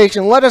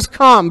salvation. Let us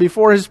come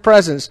before His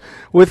presence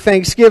with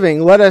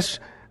thanksgiving. Let us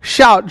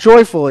shout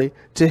joyfully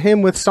to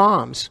Him with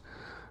psalms."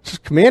 It's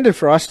commanded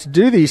for us to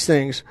do these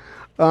things.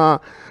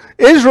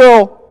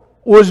 Israel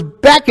was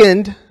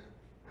beckoned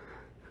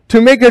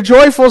to make a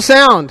joyful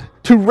sound,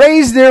 to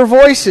raise their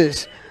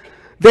voices.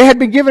 They had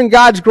been given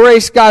God's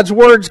grace, God's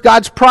words,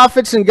 God's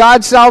prophets, and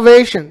God's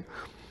salvation.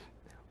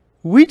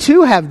 We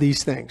too have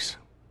these things.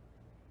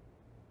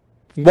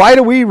 Why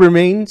do we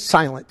remain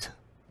silent?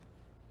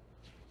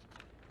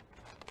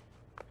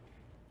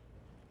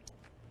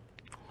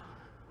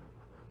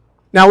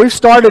 Now, we've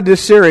started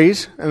this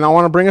series, and I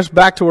want to bring us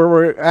back to where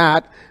we're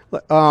at.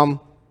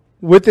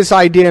 with this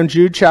idea in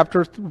Jude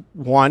chapter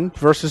 1,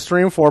 verses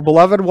 3 and 4.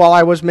 Beloved, while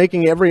I was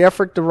making every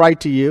effort to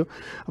write to you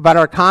about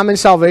our common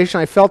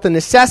salvation, I felt the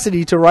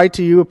necessity to write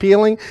to you,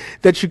 appealing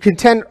that you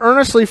contend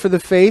earnestly for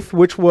the faith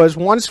which was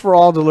once for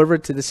all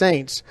delivered to the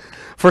saints.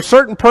 For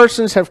certain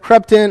persons have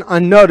crept in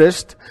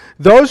unnoticed,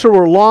 those who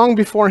were long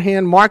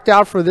beforehand marked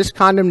out for this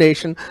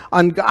condemnation,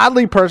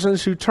 ungodly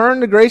persons who turn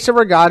the grace of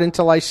our God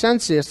into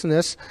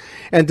licentiousness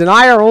and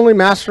deny our only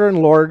Master and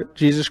Lord,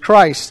 Jesus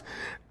Christ.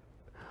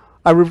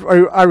 I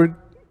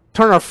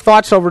turn our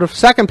thoughts over to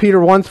 2 Peter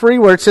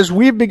 1:3, where it says,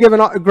 we've been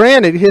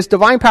granted, His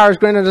divine power has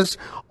granted us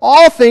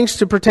all things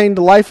to pertain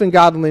to life and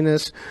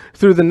godliness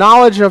through the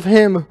knowledge of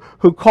Him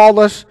who called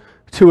us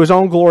to His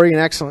own glory and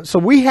excellence. So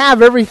we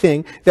have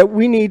everything that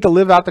we need to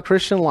live out the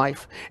Christian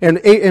life and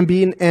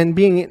being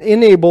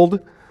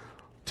enabled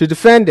to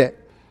defend it.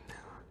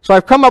 So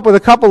I've come up with a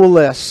couple of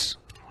lists,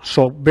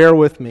 so bear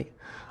with me.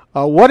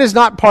 What is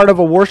not part of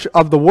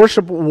the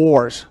worship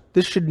wars?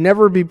 This should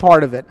never be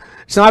part of it.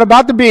 It's not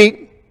about the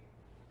beat.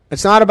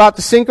 It's not about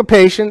the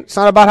syncopation. It's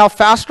not about how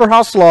fast or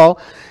how slow.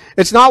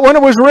 It's not when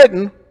it was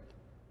written.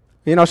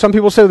 You know, some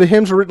people say the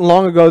hymns were written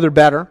long ago, they're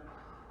better.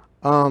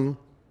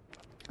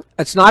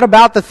 It's not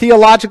about the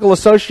theological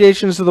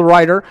associations of the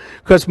writer,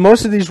 because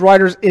most of these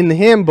writers in the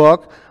hymn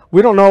book,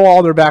 we don't know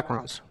all their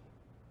backgrounds,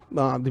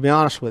 to be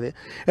honest with you.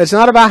 It's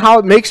not about how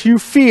it makes you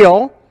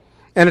feel.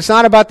 And it's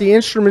not about the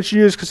instruments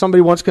used, because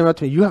somebody once came up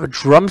to me, you have a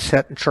drum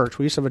set in church.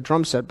 We used to have a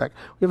drum set back.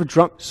 We have a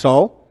drum.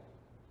 So?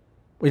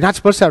 We're not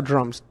supposed to have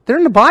drums. They're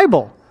in the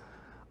Bible.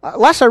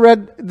 Last I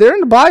read, they're in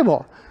the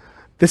Bible.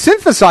 The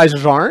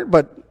synthesizers aren't,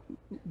 but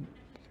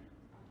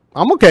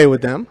I'm okay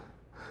with them.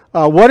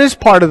 What is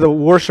part of the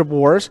worship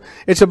wars?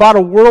 It's about a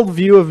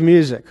worldview of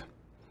music.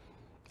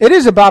 It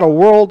is about a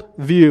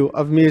worldview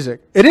of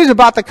music. It is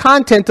about the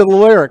content of the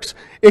lyrics.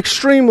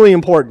 Extremely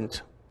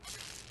important.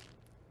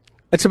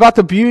 It's about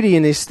the beauty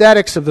and the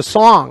aesthetics of the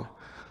song.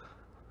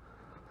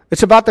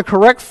 It's about the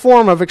correct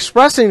form of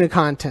expressing the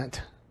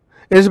content.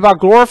 It is about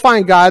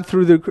glorifying God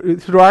through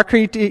our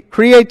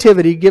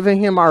creativity,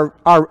 giving Him our,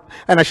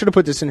 and I should have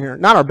put this in here,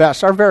 not our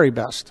best, our very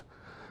best.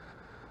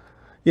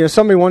 You know,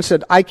 somebody once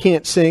said, I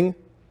can't sing.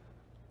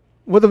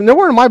 Well,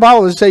 nowhere in my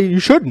Bible does it say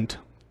you shouldn't.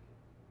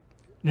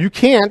 You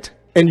can't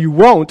and you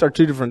won't are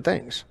two different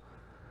things.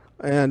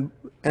 And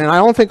I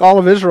don't think all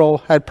of Israel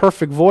had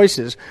perfect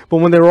voices. But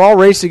when they were all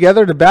raised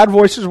together, the bad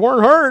voices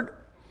weren't heard.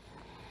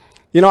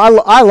 You know,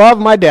 I love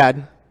my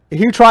dad.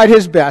 He tried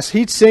his best.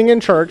 He'd sing in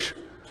church,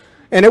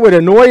 and it would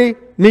annoy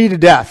me to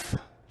death,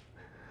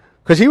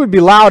 because he would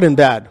be loud and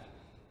bad.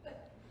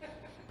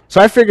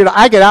 So I figured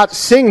I could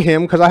out-sing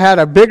him because I had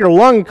a bigger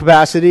lung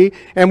capacity,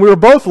 and we were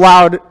both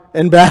loud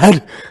and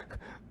bad,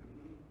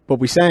 but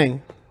we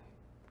sang.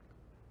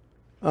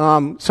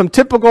 Some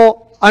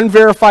typical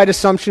unverified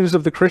assumptions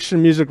of the Christian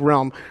music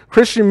realm.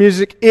 Christian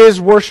music is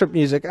worship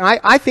music. And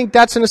I think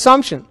that's an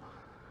assumption.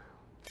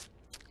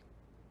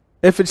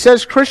 If it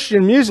says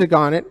Christian music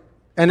on it,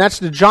 and that's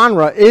the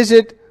genre, is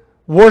it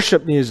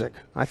worship music?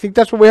 I think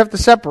that's what we have to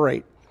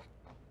separate.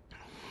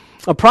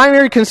 A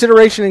primary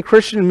consideration in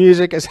Christian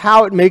music is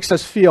how it makes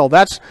us feel.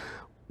 That's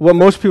what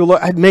most people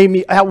had made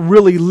me, that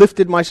really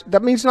lifted my,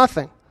 that means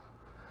nothing.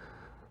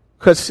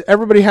 Because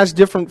everybody has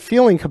different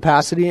feeling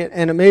capacity,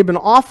 and it may have been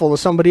awful to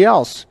somebody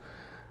else.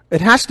 It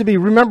has to be,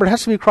 remember, it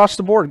has to be across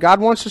the board. God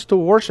wants us to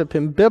worship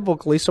Him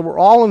biblically, so we're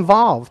all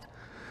involved.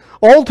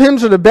 Old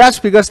hymns are the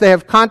best because they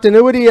have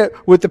continuity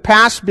with the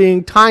past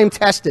being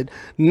time-tested.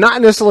 Not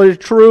necessarily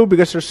true,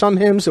 because there's some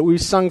hymns that we've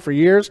sung for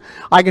years.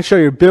 I can show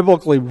you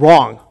biblically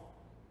wrong.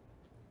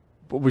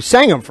 But we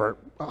sang them for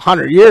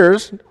 100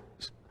 years.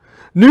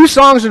 New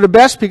songs are the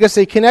best because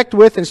they connect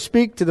with and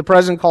speak to the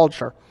present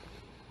culture.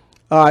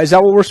 Is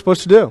that what we're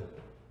supposed to do?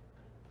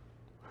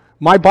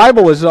 My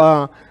Bible is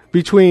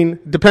between,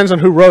 depends on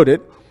who wrote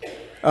it,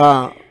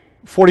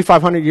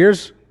 4,500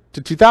 years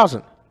to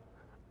 2,000.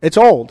 It's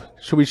old.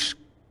 Should we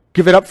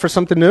give it up for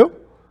something new?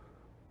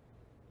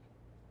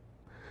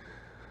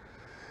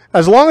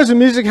 As long as the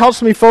music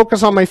helps me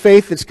focus on my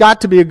faith, it's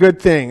got to be a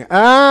good thing.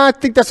 I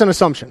think that's an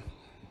assumption.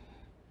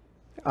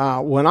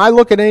 When I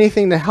look at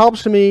anything that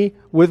helps me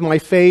with my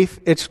faith,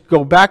 it's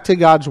go back to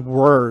God's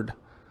Word.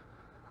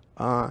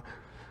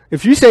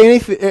 If you say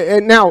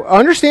anything, now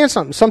understand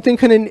something. Something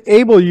can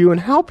enable you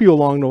and help you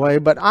along the way,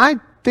 but I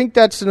think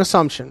that's an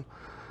assumption.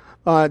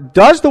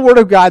 Does the Word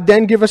of God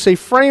then give us a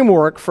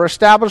framework for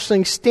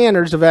establishing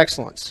standards of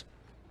excellence?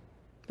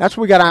 That's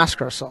what we got to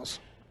ask ourselves.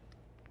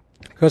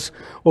 Because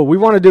what we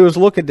want to do is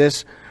look at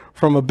this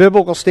from a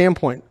biblical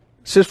standpoint.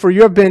 It says, for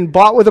you have been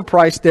bought with a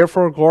price,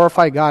 therefore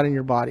glorify God in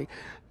your body.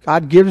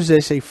 God gives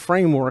us a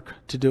framework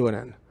to do it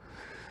in.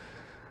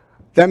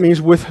 That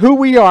means with who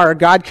we are,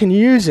 God can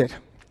use it.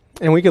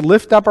 And we can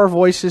lift up our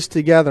voices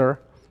together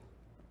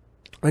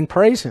and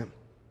praise Him.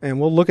 And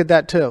we'll look at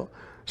that too.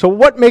 So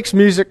what makes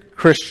music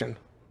Christian?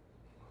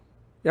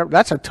 Yeah,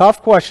 that's a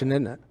tough question,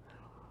 isn't it?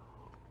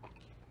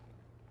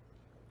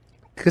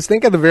 Because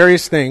think of the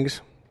various things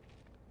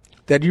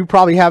that you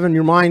probably have in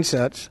your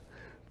mindsets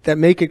that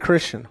make it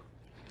Christian.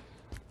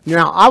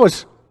 Now,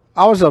 I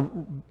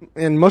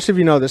and most of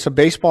you know this, a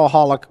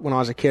baseball-holic when I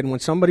was a kid. And when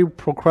somebody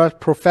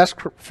professed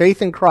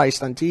faith in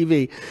Christ on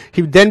TV,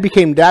 he then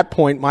became, at that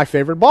point, my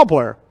favorite ball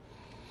player.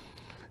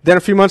 Then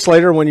a few months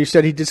later, when you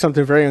said he did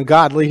something very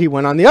ungodly, he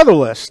went on the other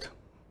list.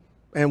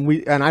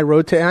 And I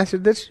wrote to, and I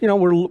said, "This,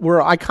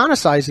 we're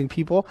iconicizing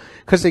people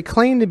because they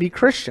claim to be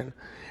Christian."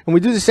 And we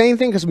do the same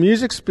thing because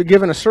music's been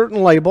given a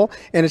certain label,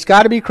 and it's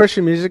got to be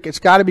Christian music. It's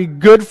got to be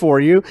good for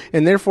you,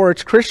 and therefore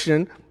it's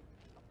Christian.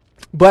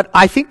 But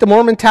I think the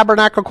Mormon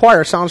Tabernacle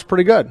Choir sounds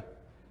pretty good.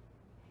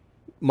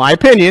 My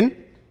opinion.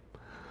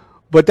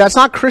 But that's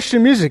not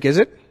Christian music, is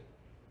it?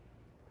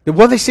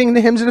 Well, they sing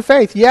the hymns of the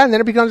faith. Yeah, and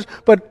then it becomes,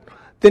 but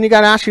then you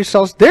got to ask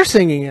yourselves, they're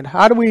singing it.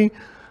 How do we,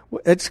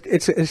 it's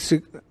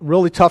a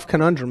really tough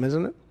conundrum,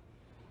 isn't it?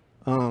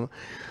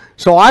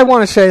 So I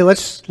want to say,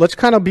 let's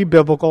kind of be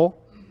biblical.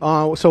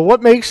 So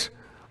what makes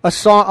a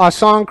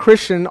song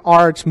Christian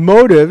are its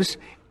motives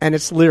and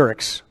its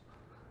lyrics.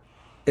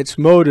 Its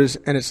motives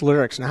and its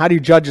lyrics. Now, how do you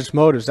judge its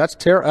motives? That's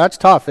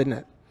tough, isn't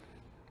it?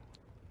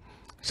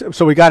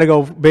 So we got to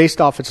go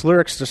based off its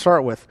lyrics to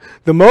start with.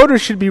 The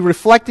motives should be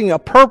reflecting a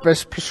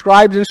purpose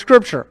prescribed in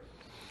Scripture.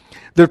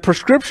 The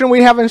prescription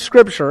we have in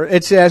Scripture,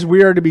 it says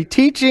we are to be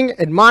teaching,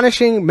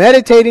 admonishing,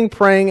 meditating,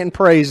 praying, and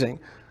praising.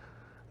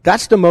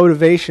 That's the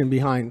motivation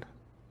behind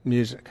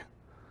music.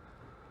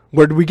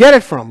 Where did we get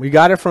it from? We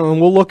got it from,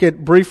 and we'll look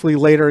at briefly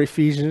later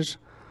Ephesians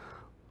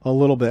a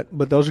little bit,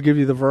 but those will give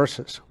you the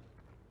verses.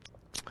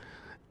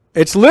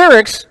 Its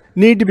lyrics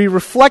need to be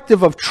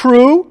reflective of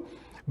true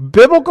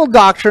biblical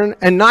doctrine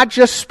and not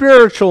just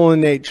spiritual in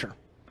nature.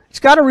 It's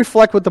got to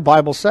reflect what the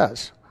Bible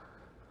says.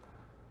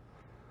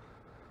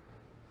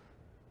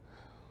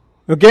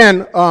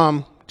 Again,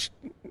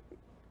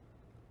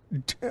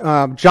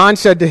 John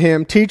said to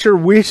him, "Teacher,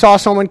 we saw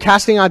someone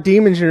casting out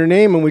demons in your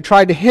name, and we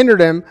tried to hinder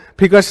him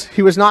because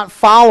he was not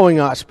following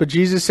us." But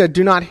Jesus said,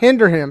 "Do not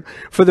hinder him,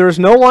 for there is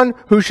no one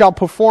who shall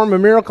perform a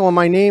miracle in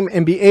my name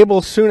and be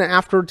able soon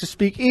after to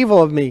speak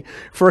evil of me.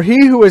 For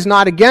he who is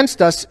not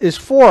against us is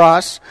for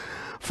us.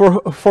 For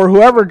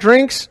whoever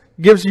drinks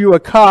gives you a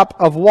cup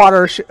of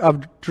water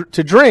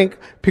to drink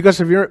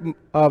because of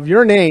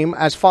your name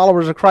as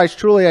followers of Christ.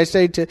 Truly I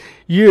say to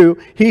you,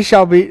 he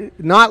shall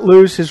not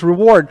lose his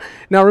reward."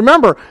 Now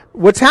remember,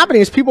 what's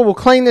happening is people will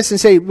claim this and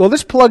say, well,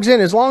 this plugs in.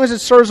 As long as it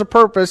serves a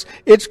purpose,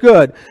 it's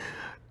good.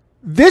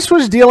 This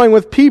was dealing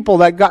with people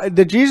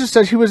that Jesus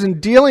says he was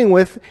dealing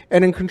with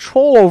and in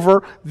control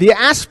over the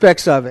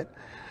aspects of it.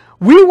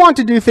 We want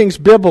to do things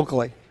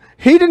biblically.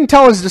 He didn't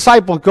tell his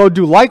disciples, go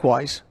do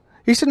likewise.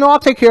 He said, no, I'll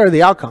take care of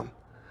the outcome.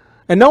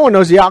 And no one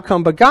knows the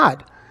outcome but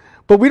God.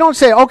 But we don't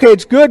say, okay,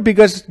 it's good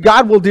because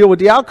God will deal with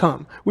the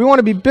outcome. We want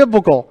to be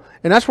biblical.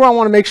 And that's where I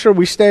want to make sure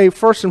we stay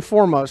first and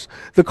foremost.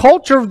 The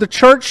culture of the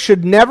church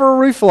should never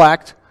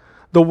reflect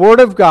the Word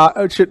of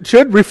God,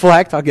 should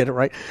reflect, I'll get it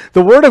right,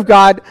 the Word of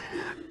God,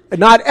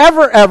 not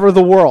ever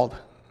the world.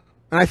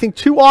 And I think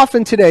too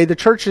often today the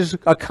church is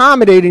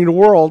accommodating the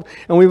world,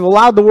 and we've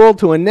allowed the world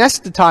to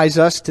anesthetize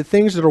us to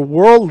things that are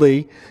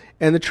worldly,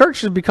 and the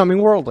church is becoming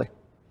worldly.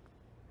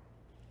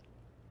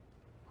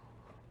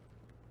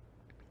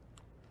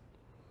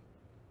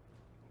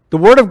 The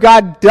Word of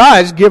God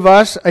does give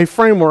us a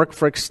framework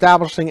for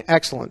establishing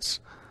excellence.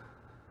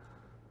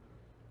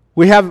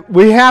 We have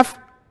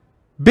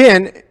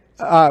been,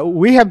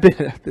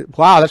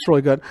 wow, that's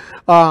really good.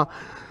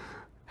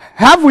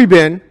 Have we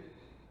been,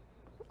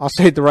 I'll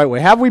say it the right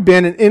way, have we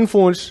been an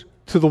influence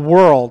to the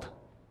world?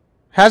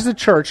 Has the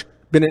church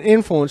been an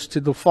influence to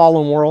the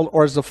fallen world,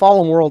 or has the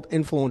fallen world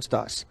influenced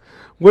us?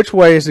 Which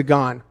way has it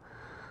gone?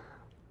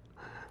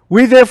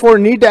 We therefore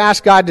need to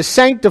ask God to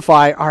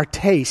sanctify our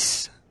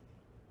tastes.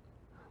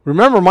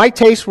 Remember, my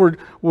tastes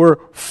were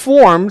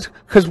formed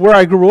because where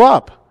I grew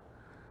up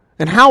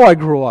and how I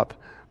grew up.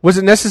 Was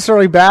it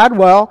necessarily bad?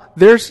 Well,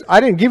 I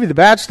didn't give you the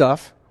bad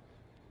stuff.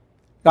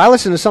 I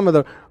listened to some of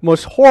the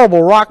most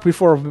horrible rock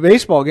before a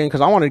baseball game because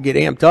I wanted to get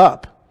amped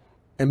up.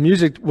 And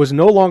music was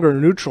no longer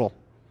neutral.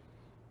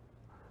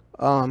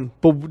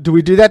 But do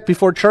we do that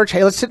before church?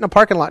 Hey, let's sit in a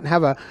parking lot and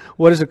have a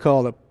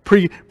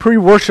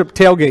pre-worship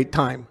tailgate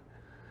time.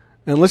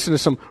 And listen to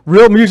some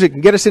real music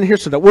and get us in here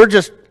so that we're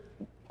just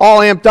all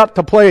amped up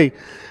to play.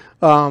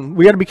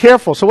 We got to be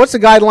careful. So what's the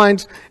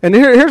guidelines? And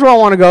here's where I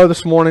want to go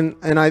this morning,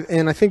 and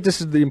I think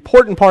this is the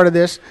important part of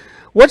this.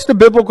 What's the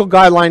biblical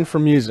guideline for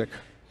music?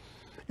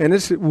 And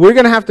we're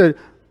going to have to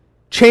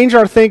change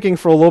our thinking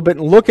for a little bit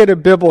and look at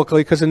it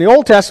biblically, because in the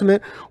Old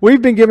Testament,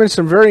 we've been given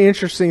some very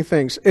interesting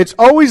things. It's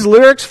always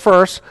lyrics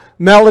first,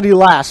 melody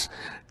last.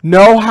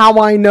 Know how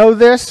I know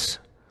this?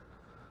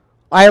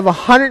 I have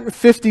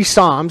 150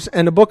 Psalms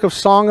and the book of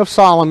Song of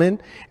Solomon,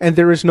 and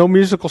there is no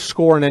musical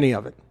score in any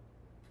of it.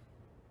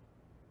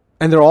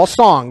 And they're all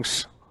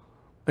songs.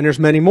 And there's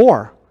many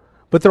more.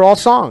 But they're all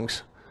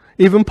songs.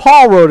 Even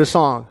Paul wrote a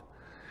song.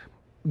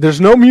 There's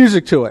no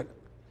music to it.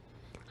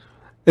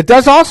 It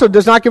does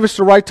not give us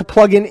the right to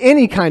plug in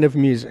any kind of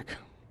music.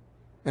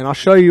 And I'll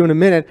show you in a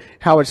minute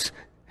how it's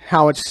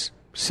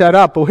set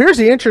up. But here's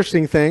the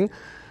interesting thing.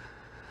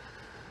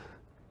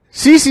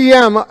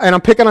 CCM, and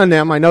I'm picking on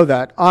them, I know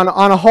that. On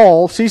a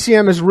whole,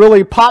 CCM is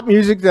really pop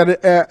music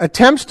that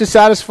attempts to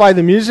satisfy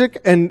the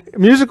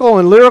musical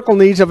and lyrical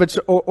needs of its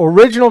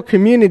original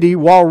community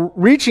while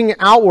reaching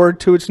outward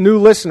to its new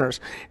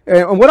listeners.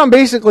 And what I'm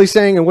basically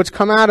saying, and what's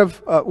come out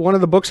of one of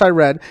the books I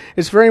read,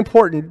 is very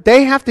important.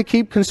 They have to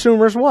keep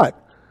consumers what?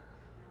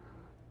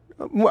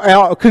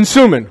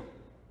 Consuming.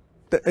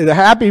 The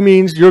happy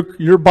means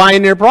you're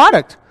buying their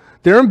product.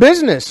 They're in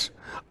business.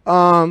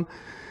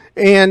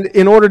 And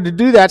in order to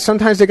do that,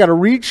 sometimes they got to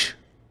reach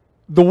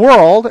the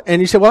world.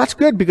 And you say, well, that's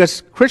good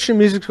because Christian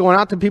music's going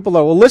out to people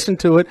that will listen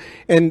to it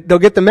and they'll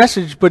get the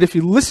message. But if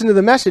you listen to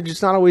the message,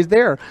 it's not always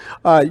there.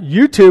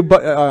 YouTube,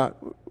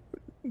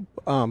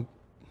 I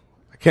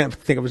can't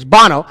think of his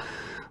Bono.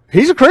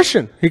 He's a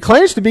Christian. He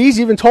claims to be. He's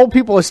even told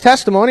people his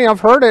testimony.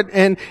 I've heard it.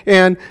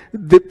 And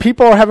the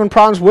people are having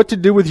problems what to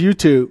do with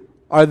YouTube.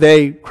 Are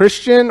they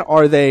Christian?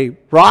 Are they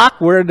rock?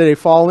 Where do they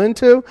fall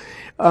into?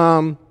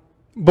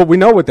 But we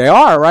know what they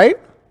are, right?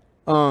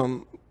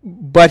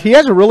 But he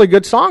has a really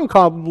good song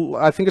called,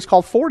 I think it's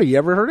called 40. You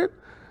ever heard it?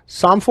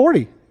 Psalm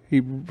 40.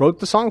 He wrote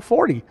the song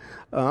 40.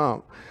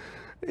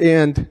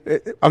 And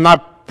I'm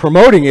not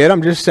promoting it.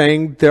 I'm just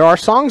saying there are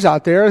songs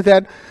out there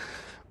that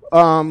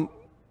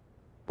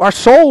are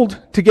sold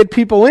to get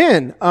people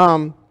in.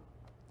 I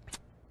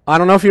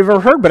don't know if you've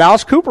ever heard, but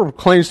Alice Cooper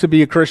claims to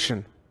be a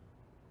Christian.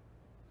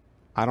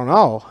 I don't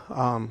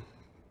know.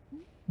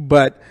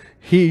 But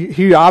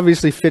he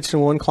obviously fits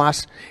in one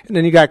class. And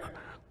then you got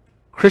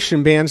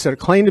Christian bands that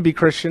claim to be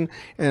Christian,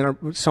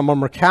 and some of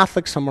them are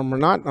Catholic, some of them are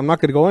not. I'm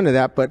not going to go into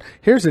that, but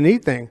here's the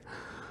neat thing.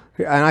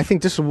 And I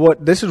think this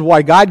is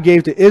why God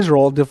gave to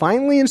Israel a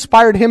divinely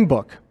inspired hymn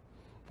book,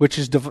 which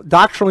is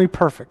doctrinally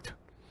perfect.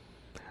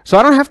 So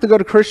I don't have to go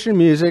to Christian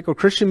music or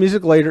Christian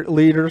music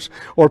leaders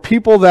or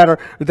people that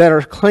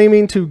are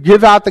claiming to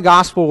give out the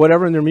gospel,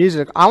 whatever, in their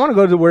music. I want to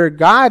go to where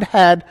God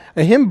had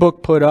a hymn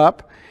book put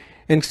up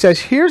and says,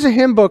 here's a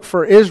hymn book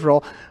for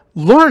Israel.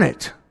 Learn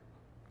it.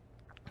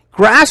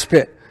 Grasp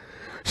it.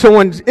 So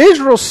when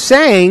Israel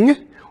sang,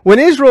 when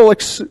Israel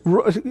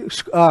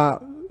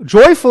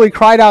joyfully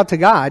cried out to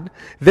God,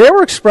 they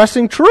were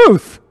expressing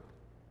truth.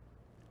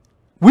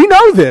 We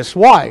know this.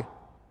 Why?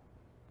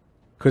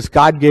 Because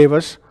God gave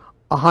us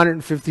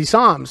 150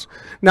 Psalms.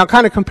 Now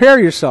kind of compare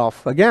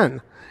yourself.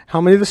 Again, how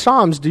many of the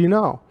Psalms do you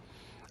know?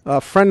 A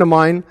friend of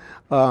mine,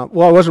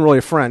 well, it wasn't really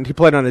a friend. He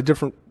played on a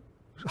different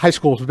high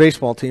school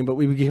baseball team, but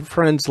we became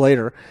friends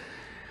later.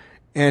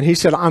 And he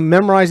said, I'm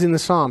memorizing the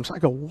Psalms. I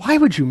go, why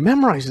would you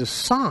memorize the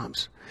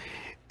Psalms?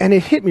 And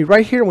it hit me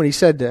right here when he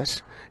said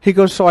this. He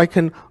goes, so I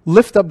can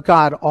lift up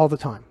God all the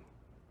time.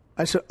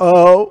 I said,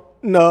 oh,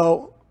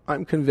 no,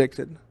 I'm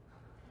convicted.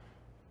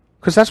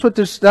 Because that's what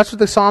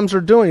the Psalms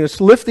are doing.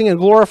 It's lifting and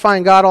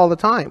glorifying God all the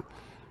time.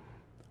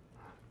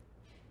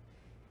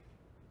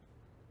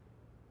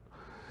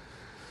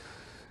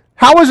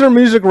 How was their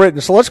music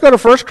written? So let's go to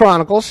 1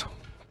 Chronicles.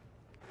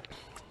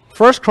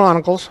 1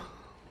 Chronicles.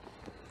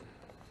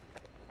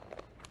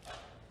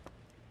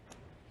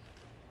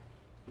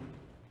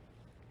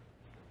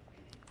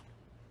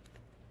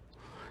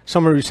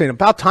 Some of you are saying,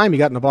 about time you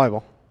got in the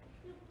Bible.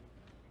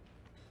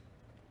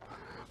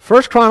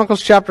 1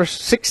 Chronicles chapter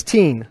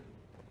 16.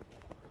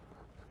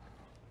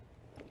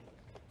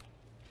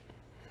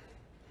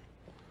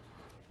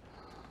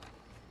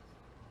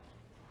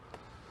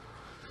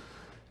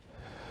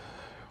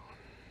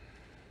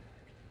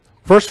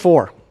 Verse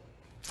 4.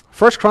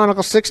 1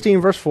 Chronicles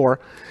 16, verse 4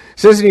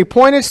 says, and he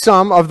appointed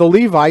some of the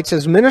Levites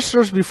as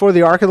ministers before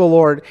the ark of the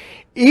Lord,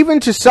 even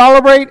to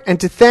celebrate and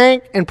to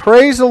thank and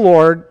praise the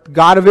Lord,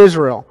 God of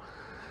Israel.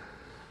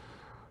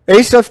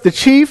 Asaph the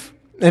chief,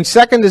 and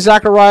second to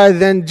Zechariah,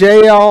 then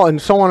Jael,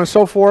 and so on and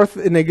so forth.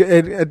 And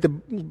at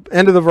the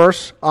end of the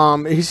verse,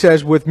 he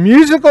says, with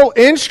musical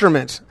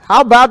instruments.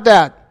 How about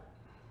that?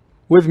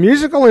 With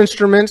musical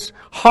instruments,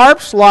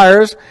 harps,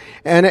 lyres,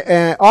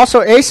 and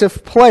also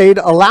Asaph played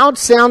a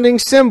loud-sounding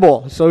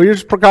cymbal. So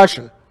here's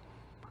percussion.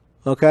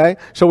 Okay?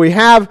 So we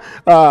have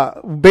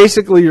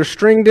basically your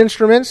stringed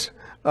instruments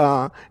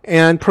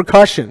and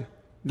percussion.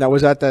 That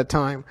was at that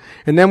time.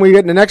 And then we get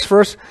in the next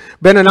verse,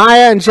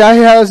 Benaniah and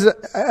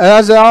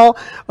Jehazel,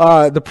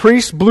 the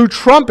priests, blew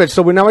trumpets.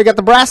 So now we got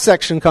the brass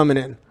section coming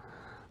in.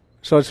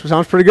 So it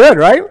sounds pretty good,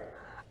 right?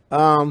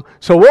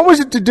 So what was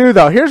it to do,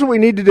 though? Here's what we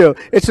need to do.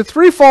 It's a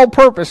threefold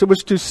purpose. It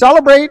was to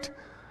celebrate,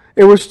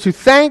 it was to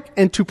thank,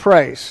 and to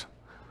praise.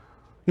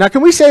 Now,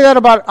 can we say that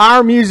about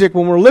our music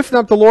when we're lifting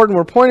up the Lord and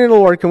we're pointing to the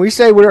Lord? Can we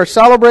say we are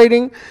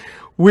celebrating,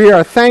 we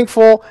are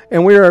thankful,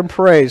 and we are in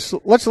praise?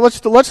 Let's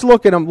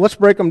look at them. Let's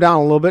break them down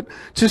a little bit.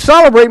 To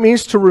celebrate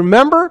means to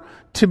remember,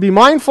 to be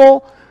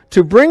mindful,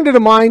 to bring to the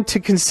mind, to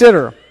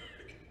consider.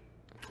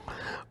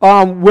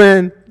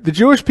 When the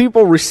Jewish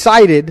people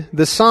recited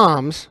the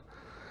Psalms,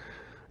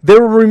 they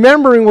were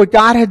remembering what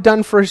God had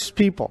done for his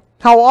people.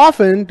 How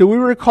often do we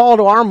recall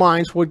to our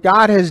minds what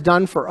God has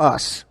done for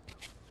us?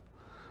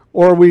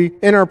 Or are we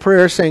in our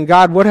prayers saying,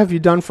 God, what have you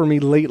done for me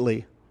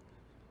lately?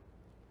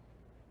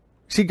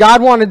 See,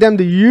 God wanted them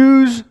to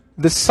use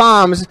the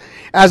Psalms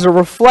as a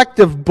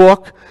reflective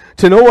book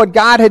to know what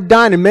God had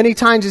done. And many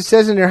times it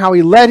says in there how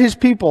he led his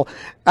people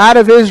out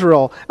of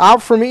Israel,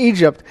 out from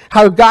Egypt,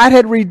 how God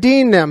had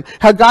redeemed them,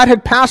 how God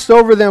had passed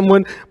over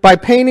them by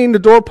painting the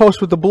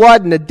doorpost with the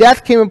blood, and the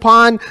death came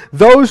upon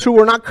those who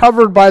were not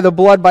covered by the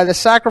blood, by the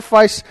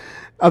sacrifice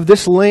of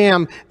this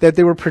lamb that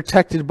they were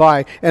protected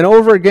by. And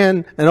over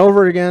again,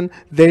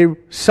 they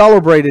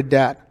celebrated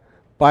that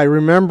by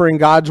remembering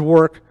God's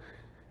work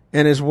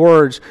and his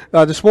words.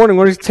 This morning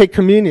we're going to take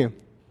communion.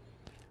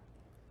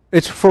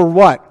 It's for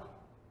what?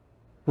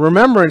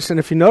 Remembrance. And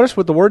if you notice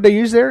what the word they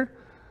use there,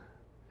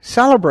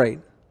 celebrate.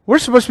 We're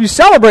supposed to be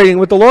celebrating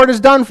what the Lord has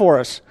done for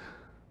us.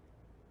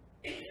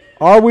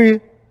 Are we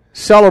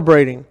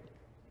celebrating?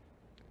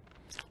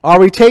 Are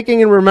we taking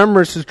in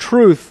remembrance the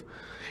truth?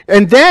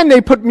 And then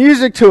they put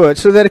music to it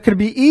so that it could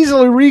be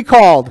easily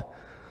recalled.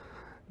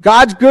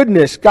 God's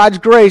goodness, God's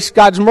grace,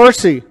 God's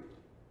mercy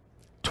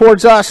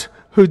towards us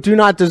who do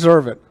not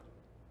deserve it.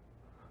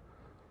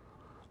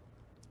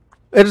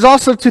 It is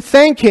also to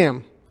thank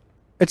him.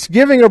 It's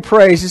giving of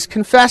praise, it's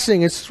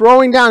confessing, it's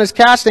throwing down, it's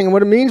casting. And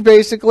what it means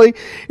basically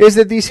is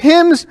that these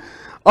hymns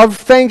of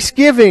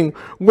thanksgiving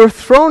were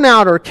thrown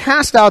out or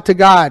cast out to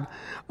God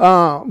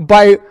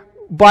by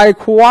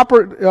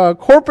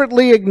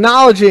corporately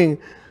acknowledging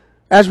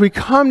as we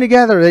come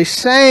together. They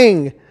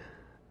sang,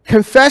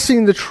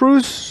 confessing the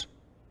truths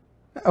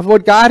of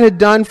what God had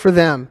done for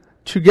them,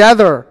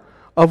 together,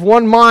 of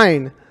one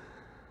mind.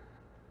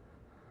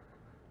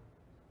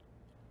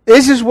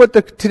 This is what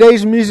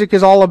today's music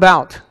is all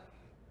about.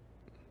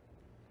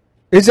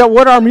 Is that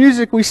what our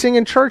music we sing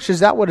in church, is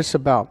that what it's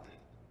about?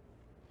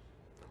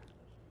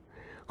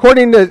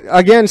 According to,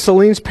 again,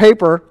 Celine's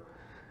paper,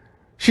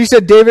 she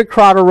said David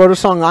Crowder wrote a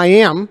song, I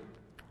Am,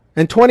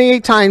 and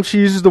 28 times she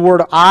uses the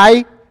word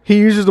I, he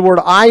uses the word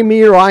I,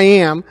 me, or I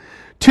am.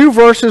 2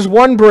 verses,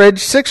 1 bridge,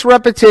 6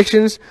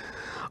 repetitions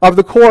of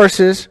the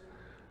choruses,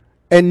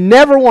 and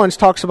never once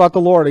talks about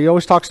the Lord. He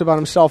always talks about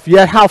himself.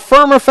 Yet how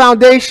firm a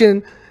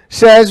foundation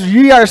says,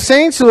 ye are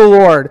saints of the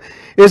Lord,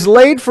 is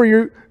laid for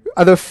you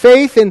the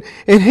faith in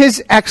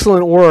his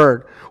excellent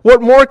word.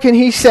 What more can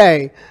he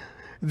say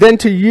than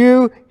to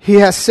you he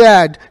has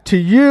said, to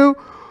you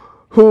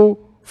who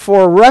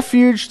for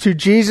refuge to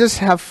Jesus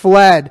have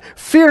fled,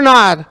 fear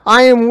not,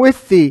 I am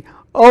with thee.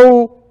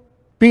 Oh,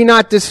 be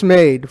not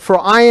dismayed, for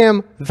I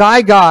am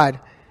thy God,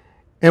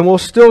 and will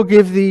still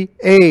give thee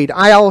aid.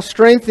 I'll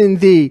strengthen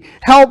thee,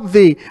 help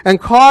thee, and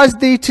cause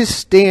thee to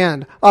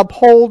stand.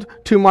 Uphold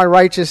to my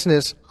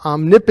righteousness,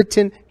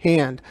 omnipotent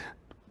hand,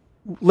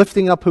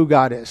 lifting up who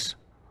God is.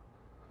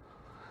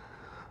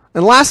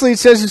 And lastly, it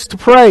says it's to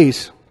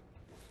praise,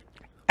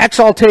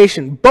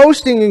 exaltation,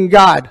 boasting in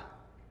God.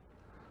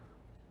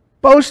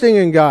 Boasting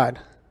in God.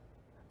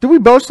 Do we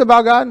boast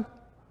about God?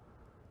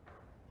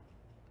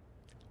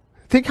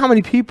 Think how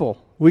many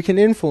people we can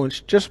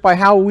influence just by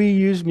how we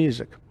use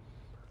music.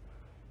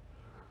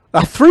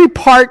 A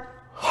 3-part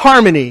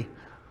harmony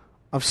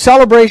of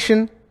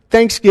celebration,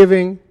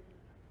 thanksgiving,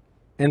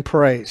 and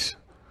praise.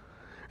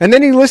 And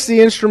then he lists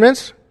the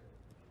instruments,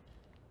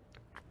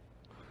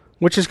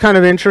 which is kind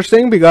of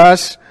interesting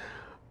because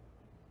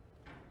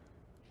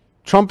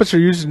trumpets are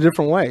used in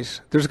different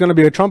ways. There's going to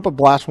be a trumpet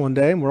blast one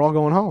day and we're all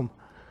going home.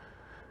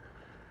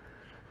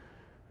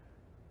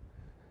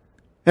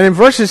 And in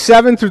verses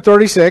 7 through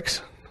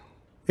 36,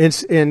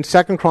 in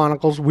 2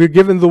 Chronicles, we're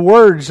given the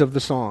words of the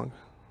song.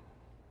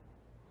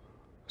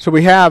 So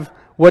we have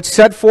what's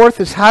set forth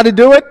is how to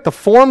do it, the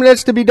form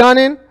that's to be done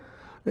in.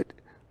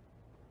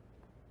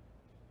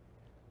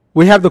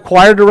 We have the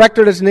choir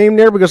director that's named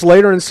there because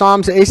later in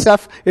Psalms,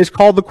 Asaph is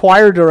called the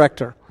choir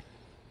director.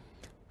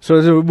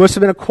 So there must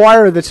have been a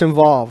choir that's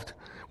involved.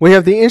 We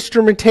have the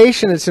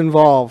instrumentation that's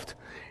involved.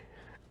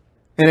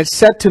 And it's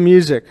set to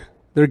music.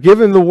 They're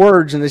given the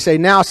words and they say,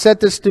 now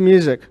set this to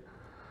music.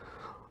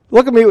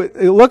 Look at me.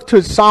 Look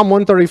to Psalm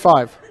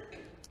 135.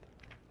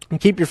 And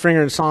keep your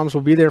finger in Psalms.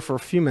 We'll be there for a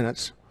few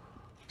minutes.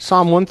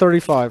 Psalm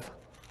 135.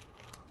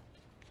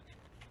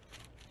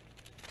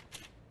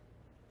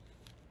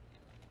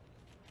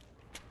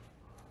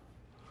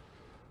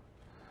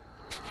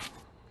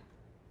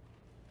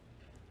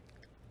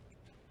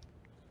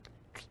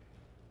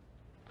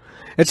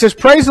 It says,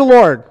 praise the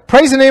Lord.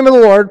 Praise the name of the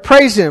Lord.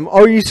 Praise him,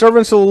 O ye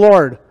servants of the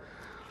Lord.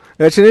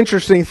 It's an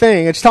interesting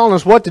thing. It's telling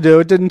us what to do.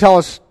 It didn't tell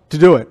us to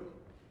do it.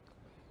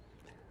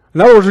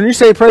 In other words, when you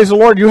say praise the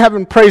Lord, you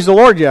haven't praised the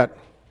Lord yet.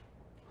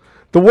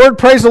 The word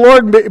praise the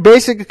Lord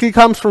basically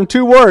comes from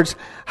 2 words.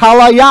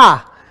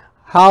 Hallelujah.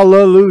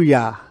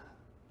 Hallelujah.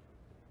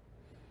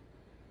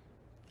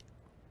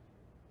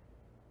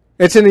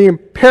 It's in the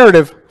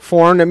imperative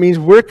form. That means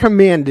we're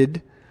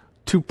commanded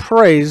to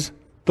praise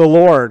the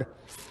Lord.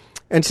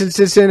 And since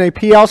it's in a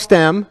PL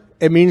stem,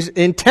 it means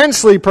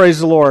intensely praise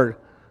the Lord.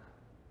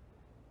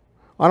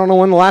 I don't know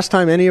when the last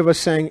time any of us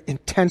sang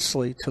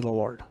intensely to the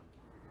Lord.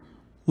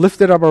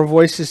 Lifted up our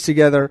voices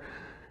together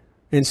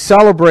in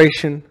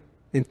celebration,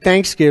 in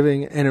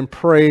thanksgiving, and in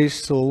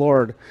praise to the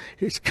Lord.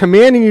 He's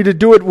commanding you to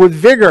do it with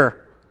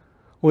vigor,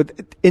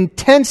 with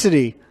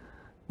intensity,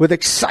 with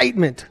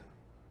excitement.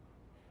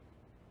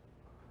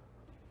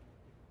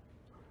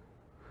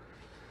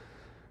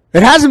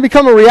 It hasn't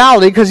become a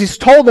reality because he's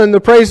told them to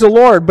praise the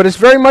Lord, but it's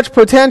very much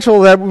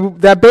potential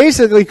that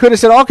basically could have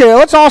said, okay,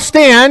 let's all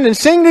stand and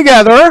sing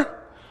together.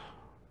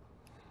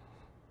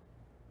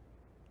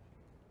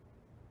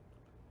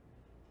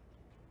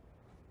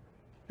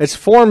 Its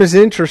form is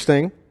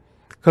interesting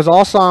because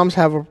all Psalms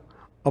have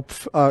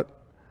a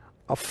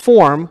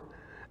form.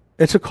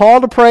 It's a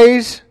call to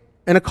praise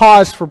and a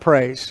cause for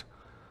praise.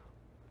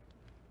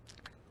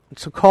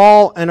 It's a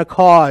call and a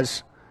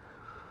cause.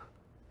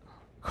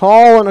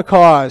 Call and a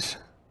cause.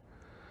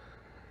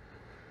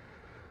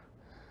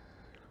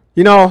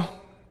 You know,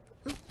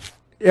 you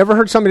ever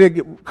heard somebody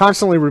that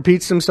constantly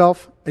repeats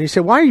himself? And you say,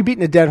 why are you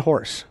beating a dead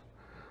horse?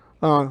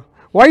 Why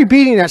are you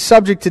beating that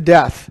subject to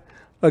death?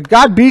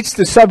 God beats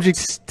the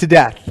subjects to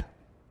death.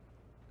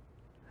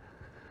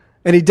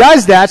 And he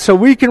does that so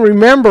we can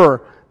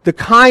remember the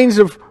kinds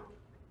of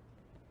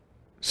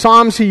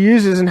psalms he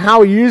uses and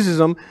how he uses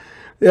them.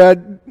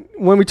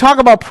 When we talk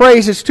about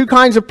praise, it's two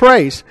kinds of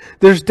praise.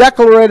 There's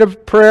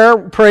declarative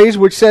praise,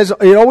 which says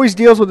it always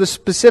deals with a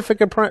specific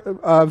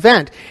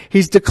event.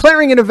 He's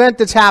declaring an event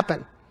that's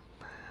happened.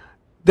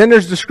 Then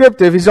there's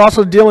descriptive. He's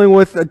also dealing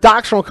with a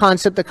doctrinal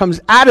concept that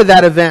comes out of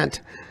that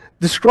event,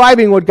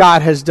 describing what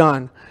God has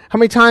done. How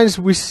many times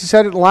we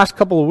said it in the last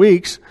couple of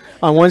weeks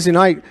on Wednesday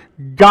night,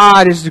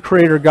 God is the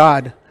Creator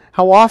God.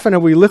 How often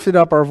have we lifted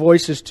up our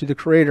voices to the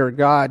Creator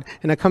God?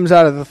 And it comes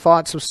out of the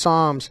thoughts of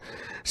Psalms.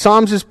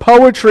 Psalms is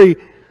poetry.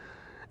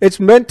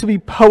 It's meant to be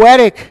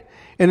poetic.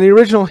 In the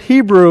original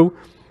Hebrew,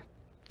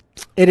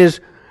 it is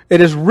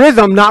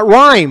rhythm, not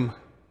rhyme.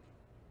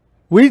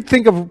 We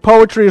think of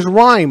poetry as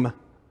rhyme,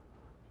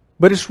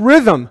 but it's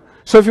rhythm.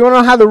 So if you want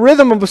to know how the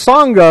rhythm of a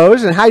song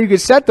goes and how you can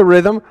set the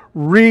rhythm,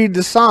 read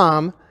the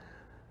psalm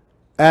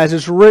as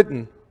it's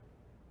written.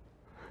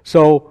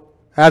 So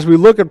as we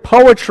look at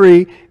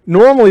poetry,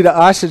 normally to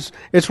us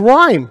it's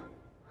rhyme.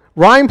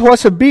 Rhyme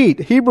plus a beat.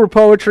 Hebrew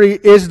poetry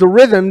is the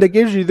rhythm that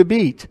gives you the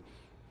beat.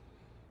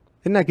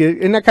 Isn't that good?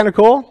 Isn't that kind of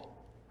cool?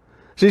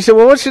 So you say,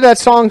 well, what should that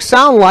song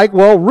sound like?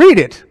 Well, read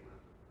it.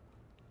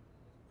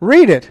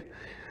 Read it.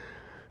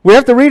 We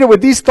have to read it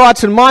with these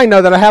thoughts in mind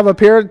now that I have up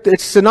here.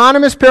 It's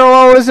synonymous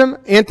parallelism,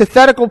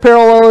 antithetical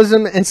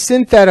parallelism, and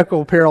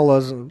synthetical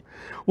parallelism.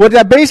 What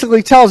that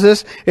basically tells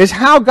us is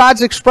how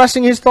God's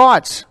expressing his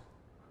thoughts.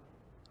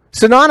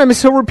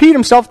 Synonymous, he'll repeat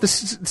himself, the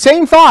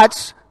same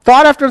thoughts,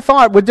 thought after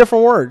thought, with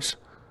different words.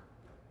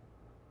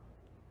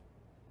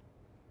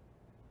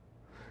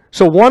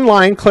 So one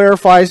line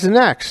clarifies the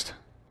next.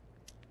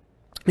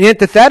 The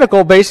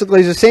antithetical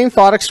basically is the same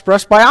thought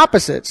expressed by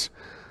opposites.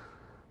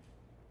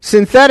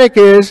 Synthetic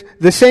is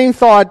the same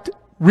thought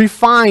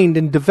refined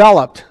and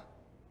developed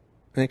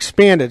and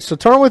expanded. So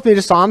turn with me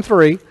to Psalm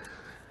 3,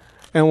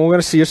 and we're going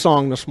to see a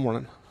song this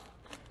morning.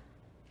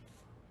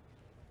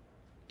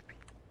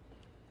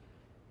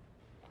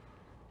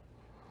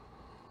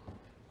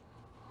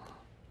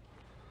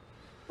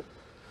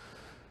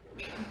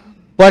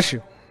 Bless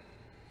you.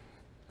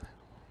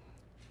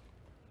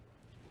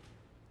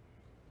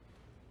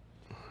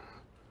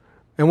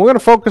 And we're going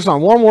to focus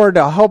on one word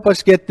to help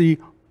us get the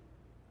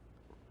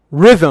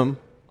rhythm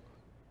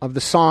of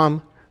the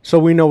psalm so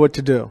we know what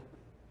to do.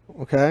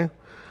 Okay?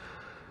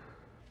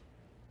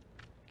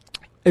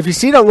 If you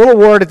see that little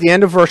word at the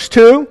end of verse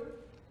 2,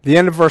 the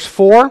end of verse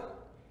 4,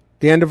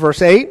 the end of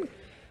verse 8,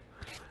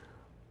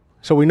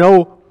 so we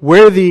know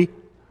where the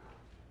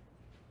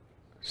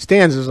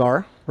stanzas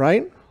are,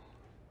 right?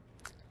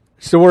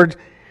 It's the word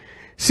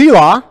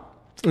Selah,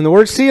 and the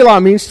word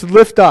Selah means to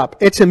lift up.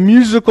 It's a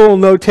musical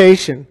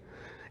notation.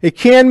 It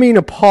can mean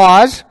a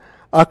pause,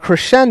 a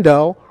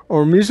crescendo,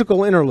 or a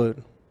musical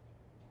interlude.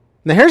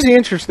 Now here's the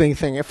interesting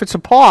thing. If it's a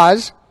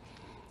pause,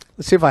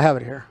 let's see if I have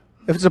it here.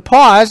 If it's a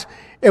pause,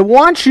 it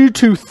wants you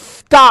to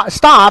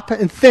stop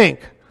and think.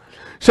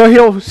 So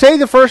he'll say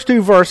the first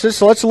two verses.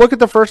 So let's look at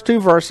the first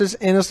two verses,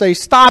 and he'll say,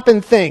 stop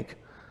and think.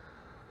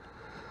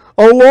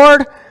 O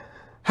Lord,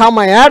 how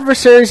my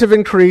adversaries have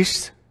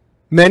increased.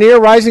 Many are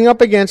rising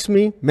up against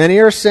me. Many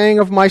are saying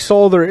of my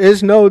soul, there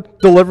is no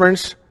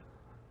deliverance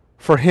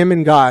for him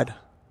in God.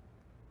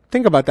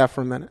 Think about that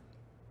for a minute.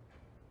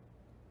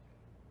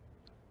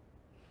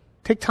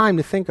 Take time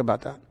to think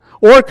about that.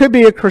 Or it could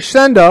be a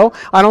crescendo.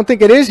 I don't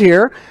think it is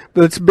here,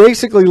 but it's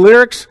basically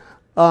lyrics.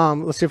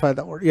 Let's see if I have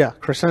that word. Yeah,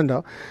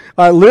 crescendo.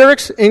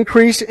 Lyrics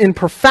increase in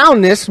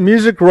profoundness.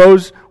 Music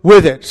grows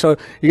with it. So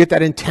you get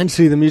that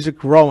intensity of the music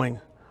growing.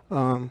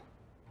 Go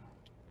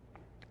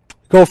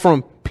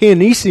from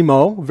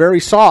pianissimo, very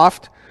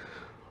soft,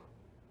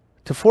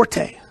 to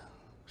forte.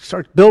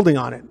 Start building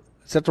on it.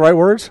 Is that the right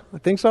words? I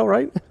think so,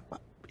 right?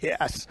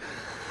 Yes.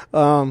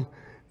 Then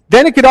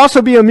it could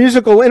also be a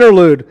musical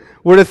interlude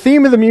where the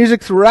theme of the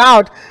music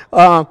throughout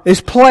is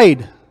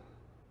played.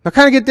 Now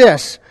kind of get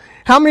this.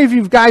 How many of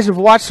you guys have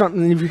watched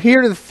something and you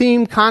hear the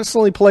theme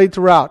constantly played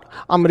throughout?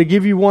 I'm going to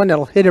give you one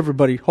that'll hit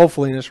everybody,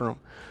 hopefully, in this room.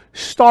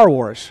 Star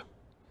Wars.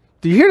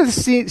 Do you hear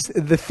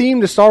the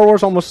theme to Star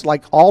Wars almost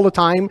like all the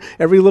time?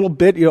 Every little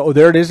bit, oh,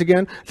 there it is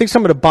again. I think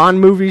some of the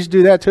Bond movies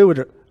do that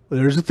too.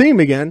 There's a theme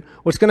again.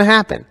 What's going to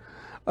happen?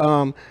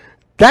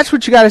 That's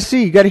what you got to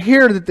see. You got to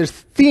hear that this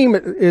theme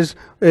is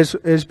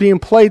being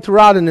played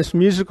throughout in this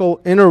musical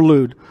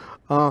interlude.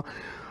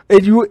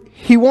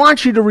 He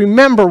wants you to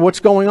remember what's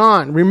going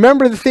on.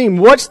 Remember the theme.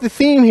 What's the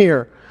theme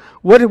here?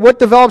 What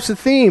develops the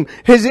theme?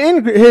 His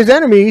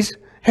enemies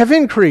have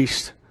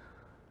increased.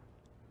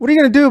 What are you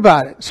going to do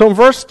about it? So in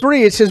verse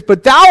 3 it says,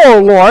 "But thou,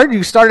 O Lord,"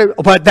 you started,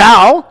 "but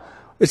thou."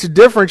 It's a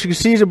difference. You can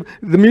see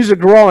the music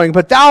growing.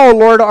 "But thou, O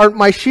Lord, art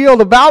my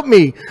shield about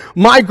me,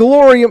 my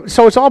glory."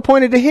 So it's all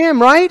pointed to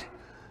him, right?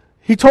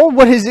 He told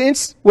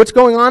what's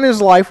going on in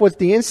his life, what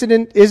the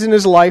incident is in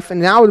his life,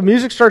 and now the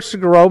music starts to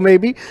grow,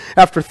 maybe.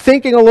 After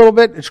thinking a little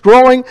bit, it's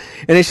growing,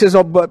 and he says,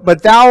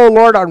 but thou, O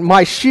Lord, art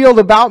my shield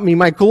about me,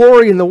 my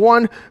glory, and the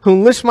one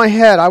who lifts my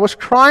head. I was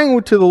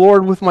crying to the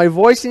Lord with my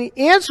voice, and he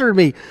answered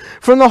me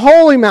from the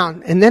holy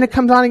mountain. And then it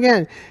comes on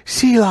again,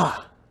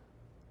 Selah.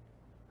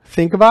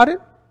 Think about it.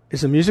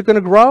 Is the music going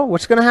to grow?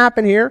 What's going to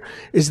happen here?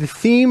 Is the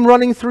theme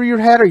running through your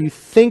head? Are you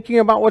thinking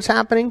about what's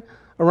happening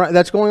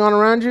that's going on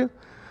around you?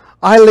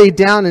 I lay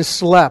down and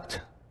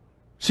slept.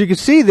 So you can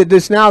see that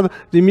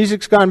the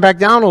music's gone back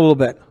down a little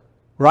bit,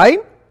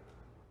 right?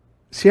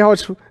 See how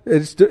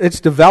it's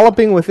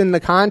developing within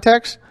the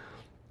context?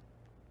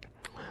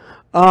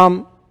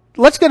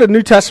 Let's get a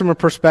New Testament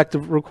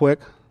perspective real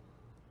quick.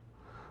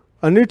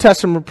 A New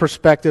Testament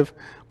perspective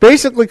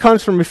basically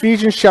comes from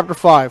Ephesians chapter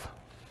 5.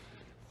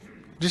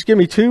 Just give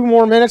me 2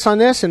 more minutes on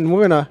this and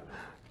we're going to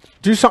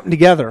do something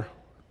together.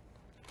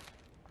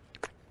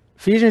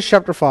 Ephesians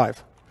chapter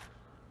 5.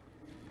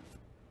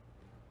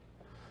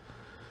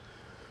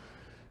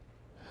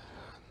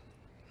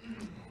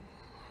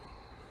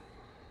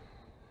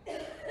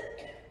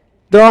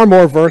 There are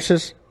more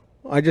verses.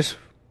 Could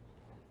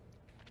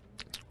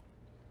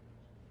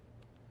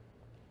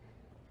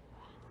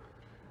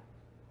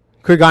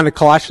have gone to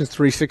Colossians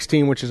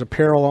 3:16, which is a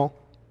parallel.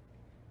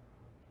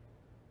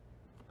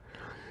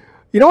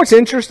 You know what's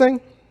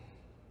interesting?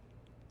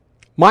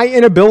 My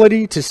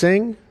inability to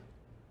sing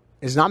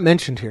is not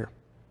mentioned here.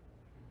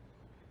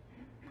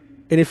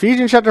 In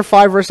Ephesians chapter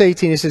 5, verse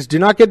 18, it says, "Do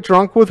not get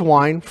drunk with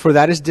wine, for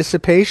that is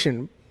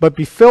dissipation, but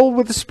be filled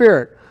with the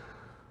Spirit."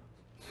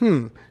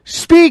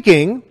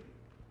 Speaking,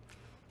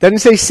 doesn't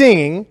say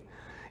singing,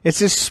 it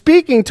says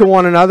speaking to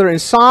one another in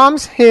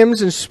psalms,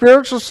 hymns, and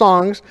spiritual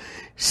songs,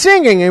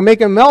 singing and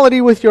making melody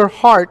with your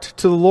heart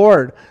to the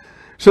Lord.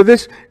 So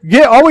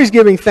always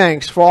giving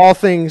thanks for all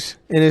things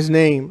in His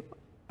name,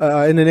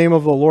 in the name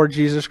of the Lord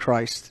Jesus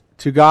Christ,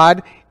 to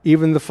God,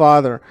 even the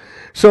Father.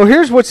 So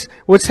here's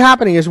what's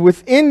happening is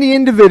within the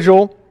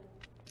individual,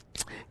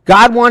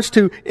 God wants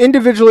to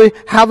individually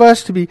have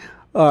us to be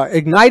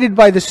ignited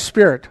by the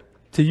Spirit,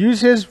 to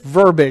use His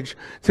verbiage,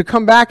 to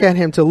come back at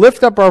Him, to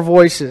lift up our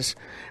voices.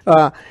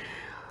 Now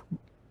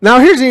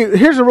here's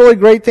a really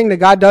great thing that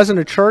God does in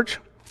a church.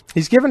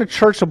 He's given a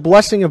church a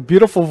blessing of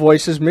beautiful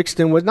voices mixed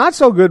in with not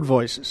so good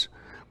voices.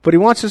 But He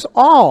wants us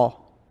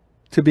all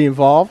to be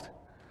involved.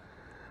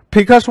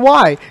 Because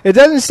why? It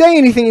doesn't say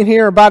anything in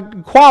here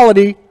about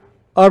quality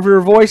of your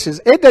voices.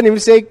 It doesn't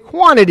even say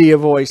quantity of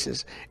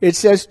voices. It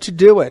says to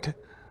do it.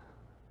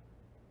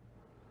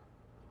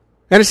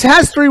 And it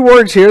has 3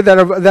 words here that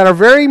are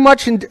very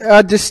much in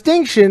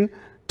distinction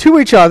to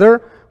each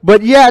other,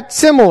 but yet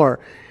similar.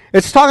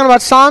 It's talking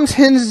about psalms,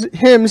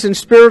 hymns, and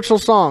spiritual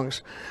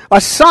songs.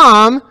 A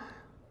psalm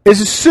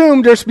is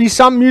assumed there's to be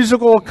some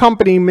musical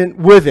accompaniment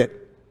with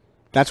it.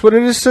 That's what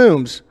it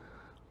assumes.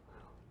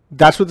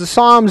 That's what the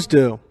psalms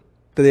do.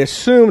 They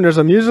assume there's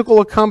a musical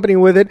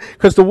accompaniment with it,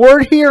 because the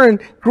word here in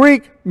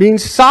Greek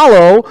means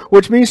psallo,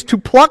 which means to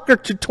pluck or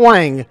to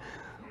twang.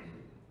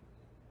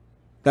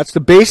 That's the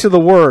base of the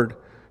word.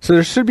 So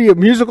there should be a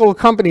musical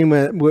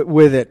accompaniment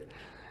with it.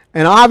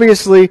 And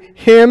obviously,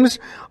 hymns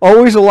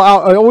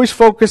always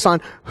focus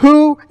on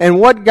who and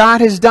what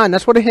God has done.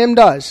 That's what a hymn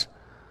does.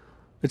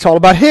 It's all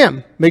about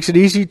Him. Makes it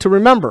easy to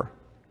remember.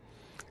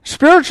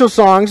 Spiritual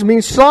songs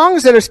mean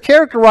songs that are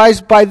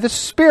characterized by the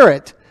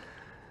Spirit.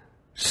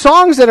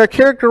 Songs that are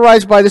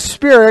characterized by the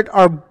Spirit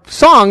are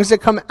songs that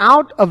come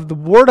out of the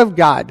Word of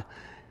God.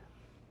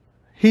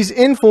 He's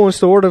influenced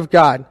the Word of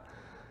God.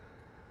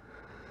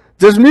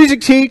 Does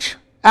music teach?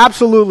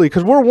 Absolutely,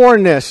 because we're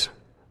warned this.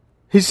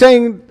 He's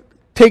saying,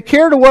 take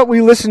care to what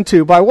we listen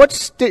to.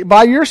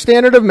 By your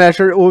standard of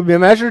measure, it will be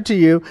measured to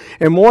you,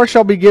 and more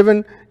shall be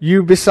given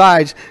you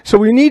besides. So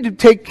we need to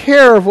take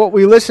care of what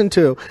we listen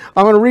to.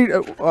 I'm going to read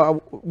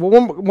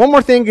one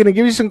more thing. I'm going to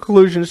give you some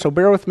conclusions, so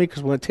bear with me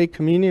because we're going to take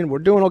communion. We're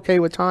doing okay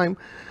with time.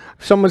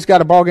 If someone's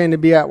got a ball game to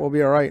be at, we'll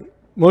be all right.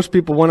 Most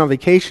people went on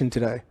vacation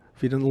today,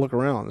 if you didn't look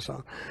around.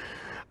 So,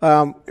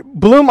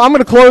 Bloom, I'm going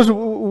to close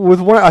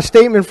with a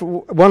statement.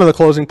 One of the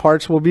closing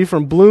parts will be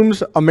from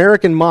Bloom's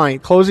American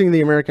Mind, Closing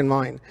the American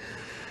Mind.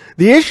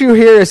 The issue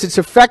here is its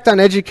effect on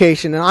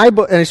education,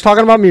 and he's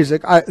talking about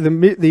music.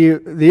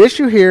 The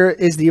issue here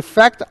is the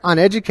effect on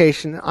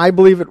education. I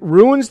believe it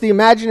ruins the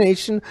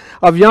imagination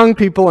of young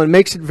people and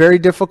makes it very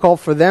difficult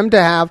for them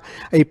to have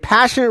a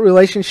passionate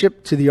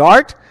relationship to the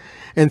art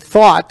and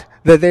thought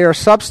that they are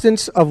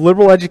substance of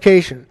liberal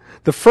education.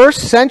 the first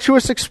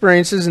sensuous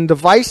experiences and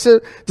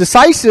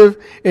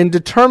decisive in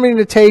determining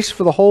the taste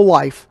for the whole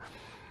life.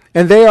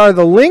 And they are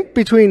the link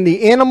between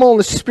the animal and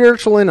the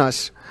spiritual in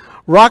us.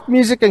 Rock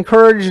music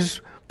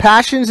encourages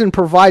passions and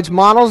provides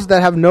models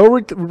that have no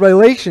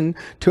relation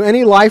to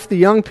any life the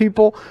young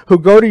people who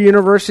go to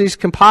universities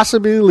can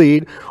possibly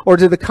lead, or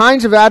to the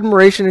kinds of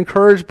admiration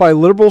encouraged by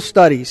liberal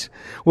studies.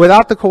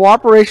 Without the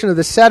cooperation of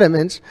the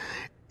sediments,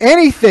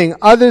 anything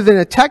other than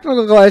a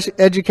technical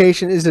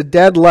education is a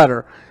dead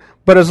letter.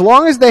 But as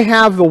long as they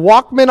have the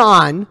Walkman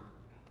on,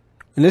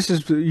 and this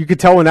is, you could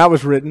tell when that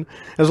was written,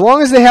 as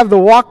long as they have the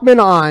Walkman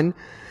on,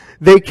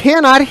 they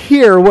cannot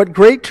hear what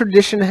great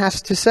tradition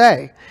has to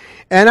say.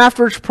 And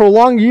after its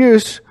prolonged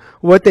use,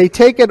 when they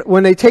take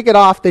it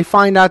off, they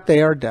find out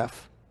they are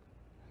deaf.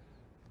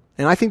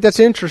 And I think that's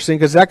interesting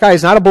because that guy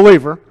is not a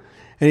believer.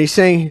 And he's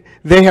saying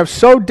they have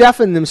so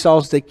deafened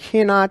themselves they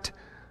cannot,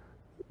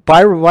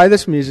 by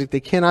this music, they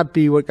cannot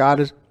be what God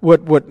is,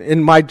 what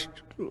in my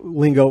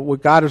lingo,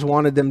 what God has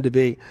wanted them to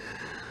be.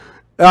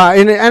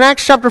 In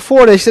Acts chapter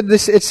 4, they said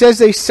this. It says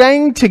they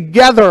sang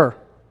together.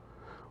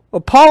 A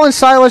Paul and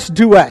Silas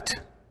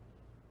duet.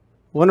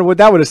 Wonder what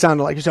that would have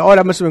sounded like. You say, oh,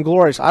 that must have been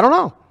glorious. I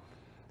don't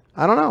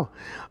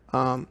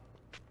know.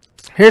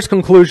 Here's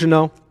conclusion,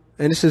 though.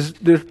 And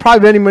there's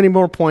probably many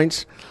more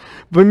points.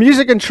 But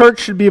music in church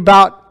should be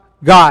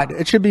about God.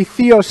 It should be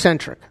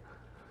theocentric.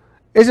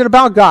 Is it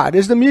about God?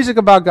 Is the music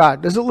about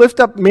God? Does it lift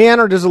up man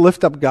or does it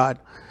lift up God?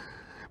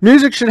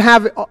 Music should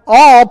have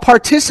all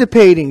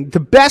participating, the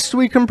best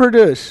we can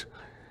produce.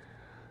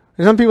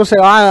 And some people say,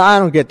 oh, I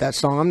don't get that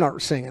song. I'm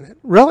not singing it.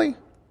 Really?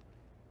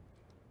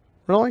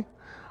 Really?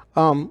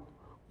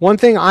 One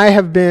thing I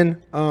have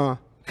been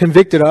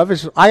convicted of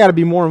is I got to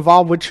be more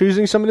involved with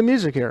choosing some of the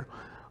music here.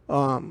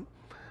 And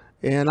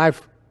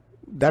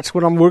that's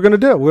what we're going to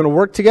do. We're going to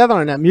work together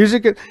on that.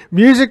 Music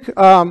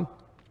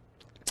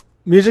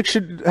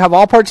should have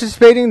all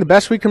participating, the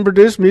best we can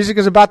produce. Music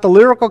is about the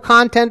lyrical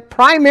content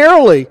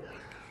primarily.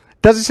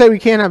 It doesn't say we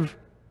can't have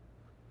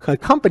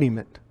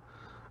accompaniment.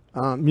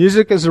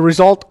 Music is a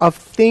result of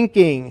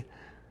thinking.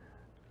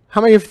 How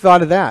many of you have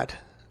thought of that?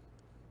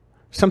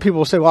 Some people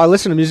will say, well, I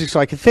listen to music so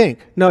I can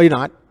think. No, you're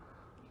not.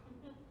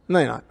 No,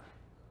 you're not.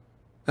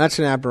 That's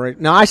an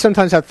aberration. Now, I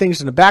sometimes have things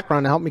in the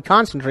background to help me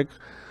concentrate,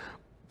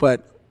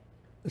 but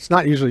it's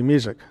not usually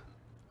music.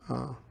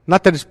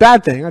 Not that it's a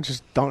bad thing. I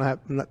just don't have,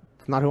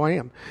 not who I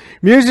am.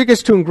 Music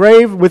is to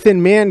engrave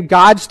within man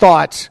God's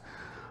thoughts,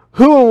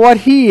 who and what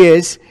he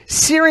is,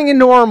 searing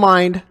into our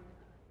mind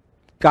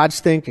God's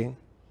thinking.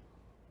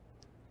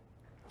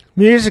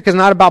 Music is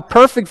not about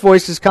perfect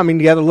voices coming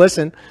together,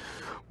 listen,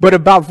 but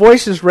about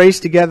voices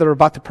raised together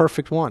about the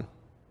perfect one.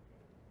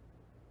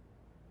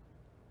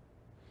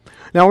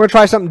 Now we're going to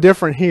try something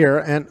different here,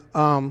 and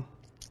don't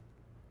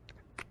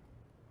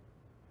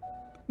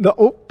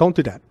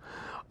do that.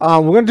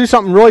 We're going to do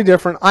something really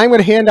different. I'm going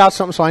to hand out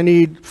something, so I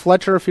need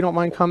Fletcher, if you don't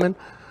mind coming,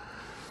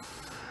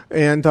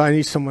 and I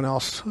need someone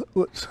else.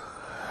 Let's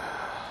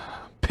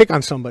pick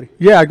on somebody.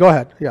 Yeah, go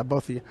ahead. Yeah,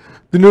 both of you.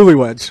 The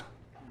newlyweds.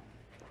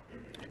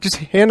 Just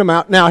hand them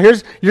out. Now,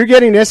 you're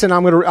getting this, and I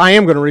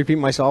am going to repeat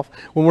myself.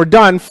 When we're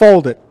done,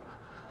 fold it.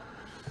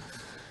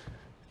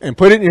 And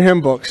put it in your hymn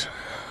books.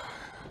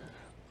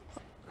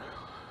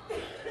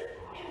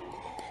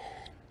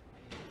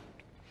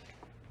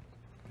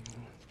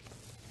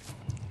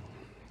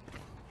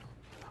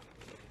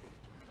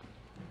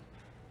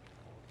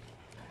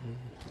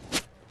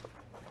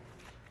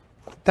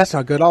 That's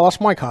not good. I lost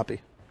my copy.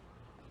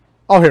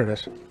 Oh, here it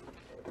is.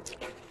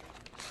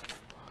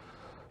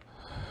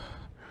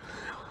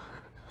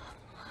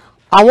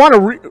 I want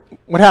to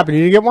what happened?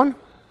 You didn't get one?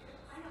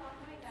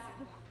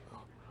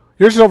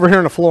 Yours is over here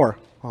on the floor.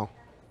 Oh.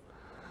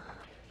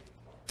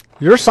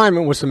 Your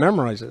assignment was to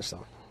memorize this,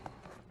 though.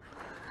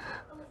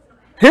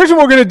 Here's what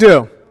we're going to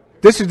do.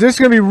 This is going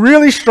to be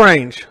really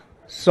strange.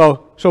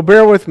 So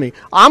bear with me.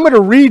 I'm going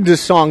to read this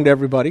song to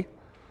everybody.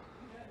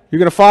 You're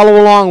going to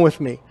follow along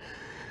with me.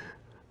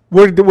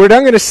 We're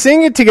then going to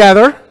sing it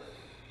together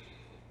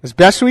as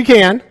best we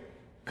can,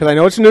 because I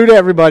know it's new to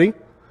everybody.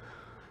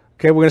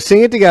 Okay, we're going to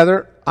sing it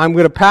together. I'm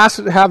going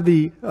to have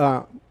the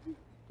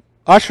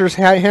ushers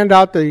hand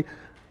out the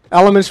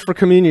elements for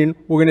communion.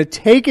 We're going to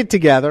take it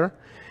together,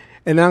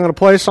 and then I'm going to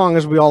play a song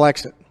as we all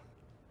exit.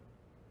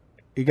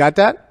 You got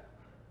that?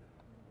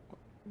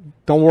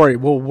 Don't worry,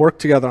 we'll work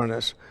together on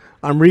this.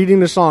 I'm reading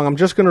the song. I'm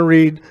just going to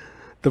read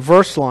the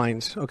verse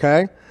lines,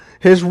 okay?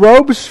 His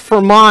robes for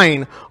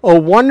mine, a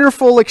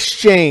wonderful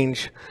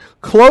exchange.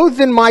 Clothed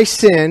in my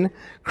sin,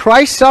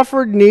 Christ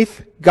suffered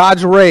neath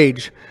God's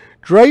rage.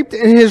 Draped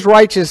in his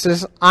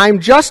righteousness, I'm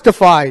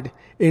justified.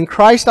 In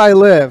Christ I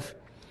live.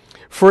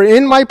 For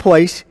in my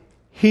place,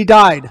 he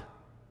died.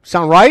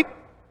 Sound right?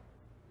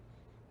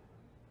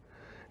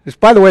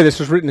 By the way, this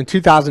was written in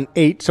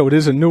 2008, so it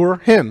is a newer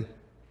hymn.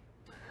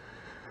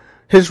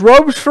 His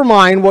robes for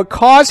mine, what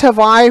cause have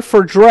I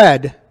for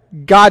dread?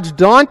 God's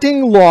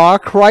daunting law,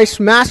 Christ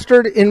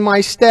mastered in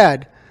my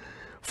stead.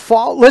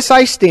 Faultless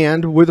I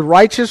stand, with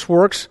righteous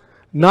works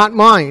not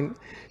mine,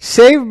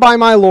 saved by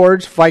my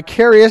Lord's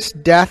vicarious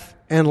death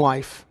and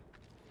life.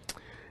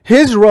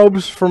 His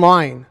robes for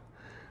mine.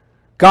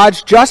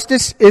 God's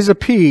justice is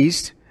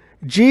appeased.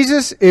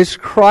 Jesus is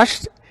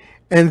crushed,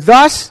 and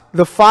thus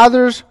the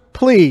Father's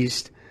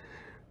pleased.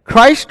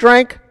 Christ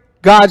drank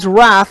God's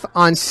wrath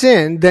on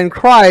sin, then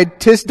cried,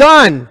 "'Tis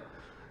done!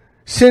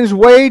 Sin's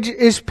wage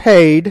is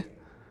paid,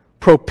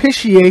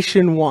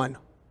 propitiation won."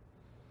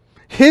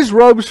 His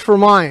robes for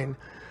mine,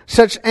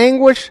 such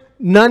anguish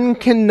none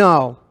can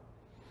know.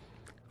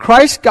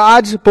 Christ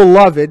God's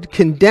beloved,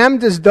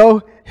 condemned as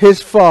though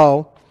his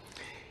foe,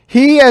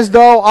 he as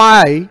though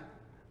I,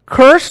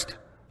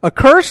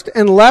 accursed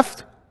and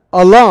left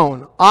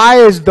alone,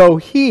 I as though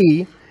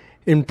he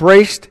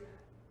embraced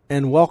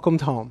and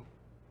welcomed home.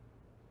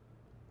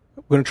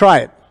 We're going to try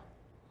it.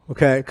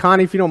 Okay,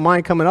 Connie, if you don't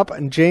mind coming up,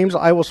 and James,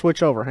 I will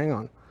switch over. Hang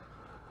on.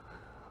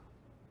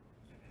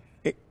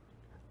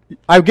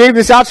 I gave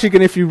this out so you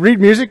can, if you read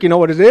music, you know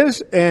what it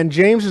is, and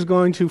James is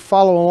going to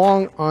follow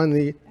along on the...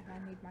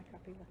 I need my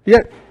copy. Yeah.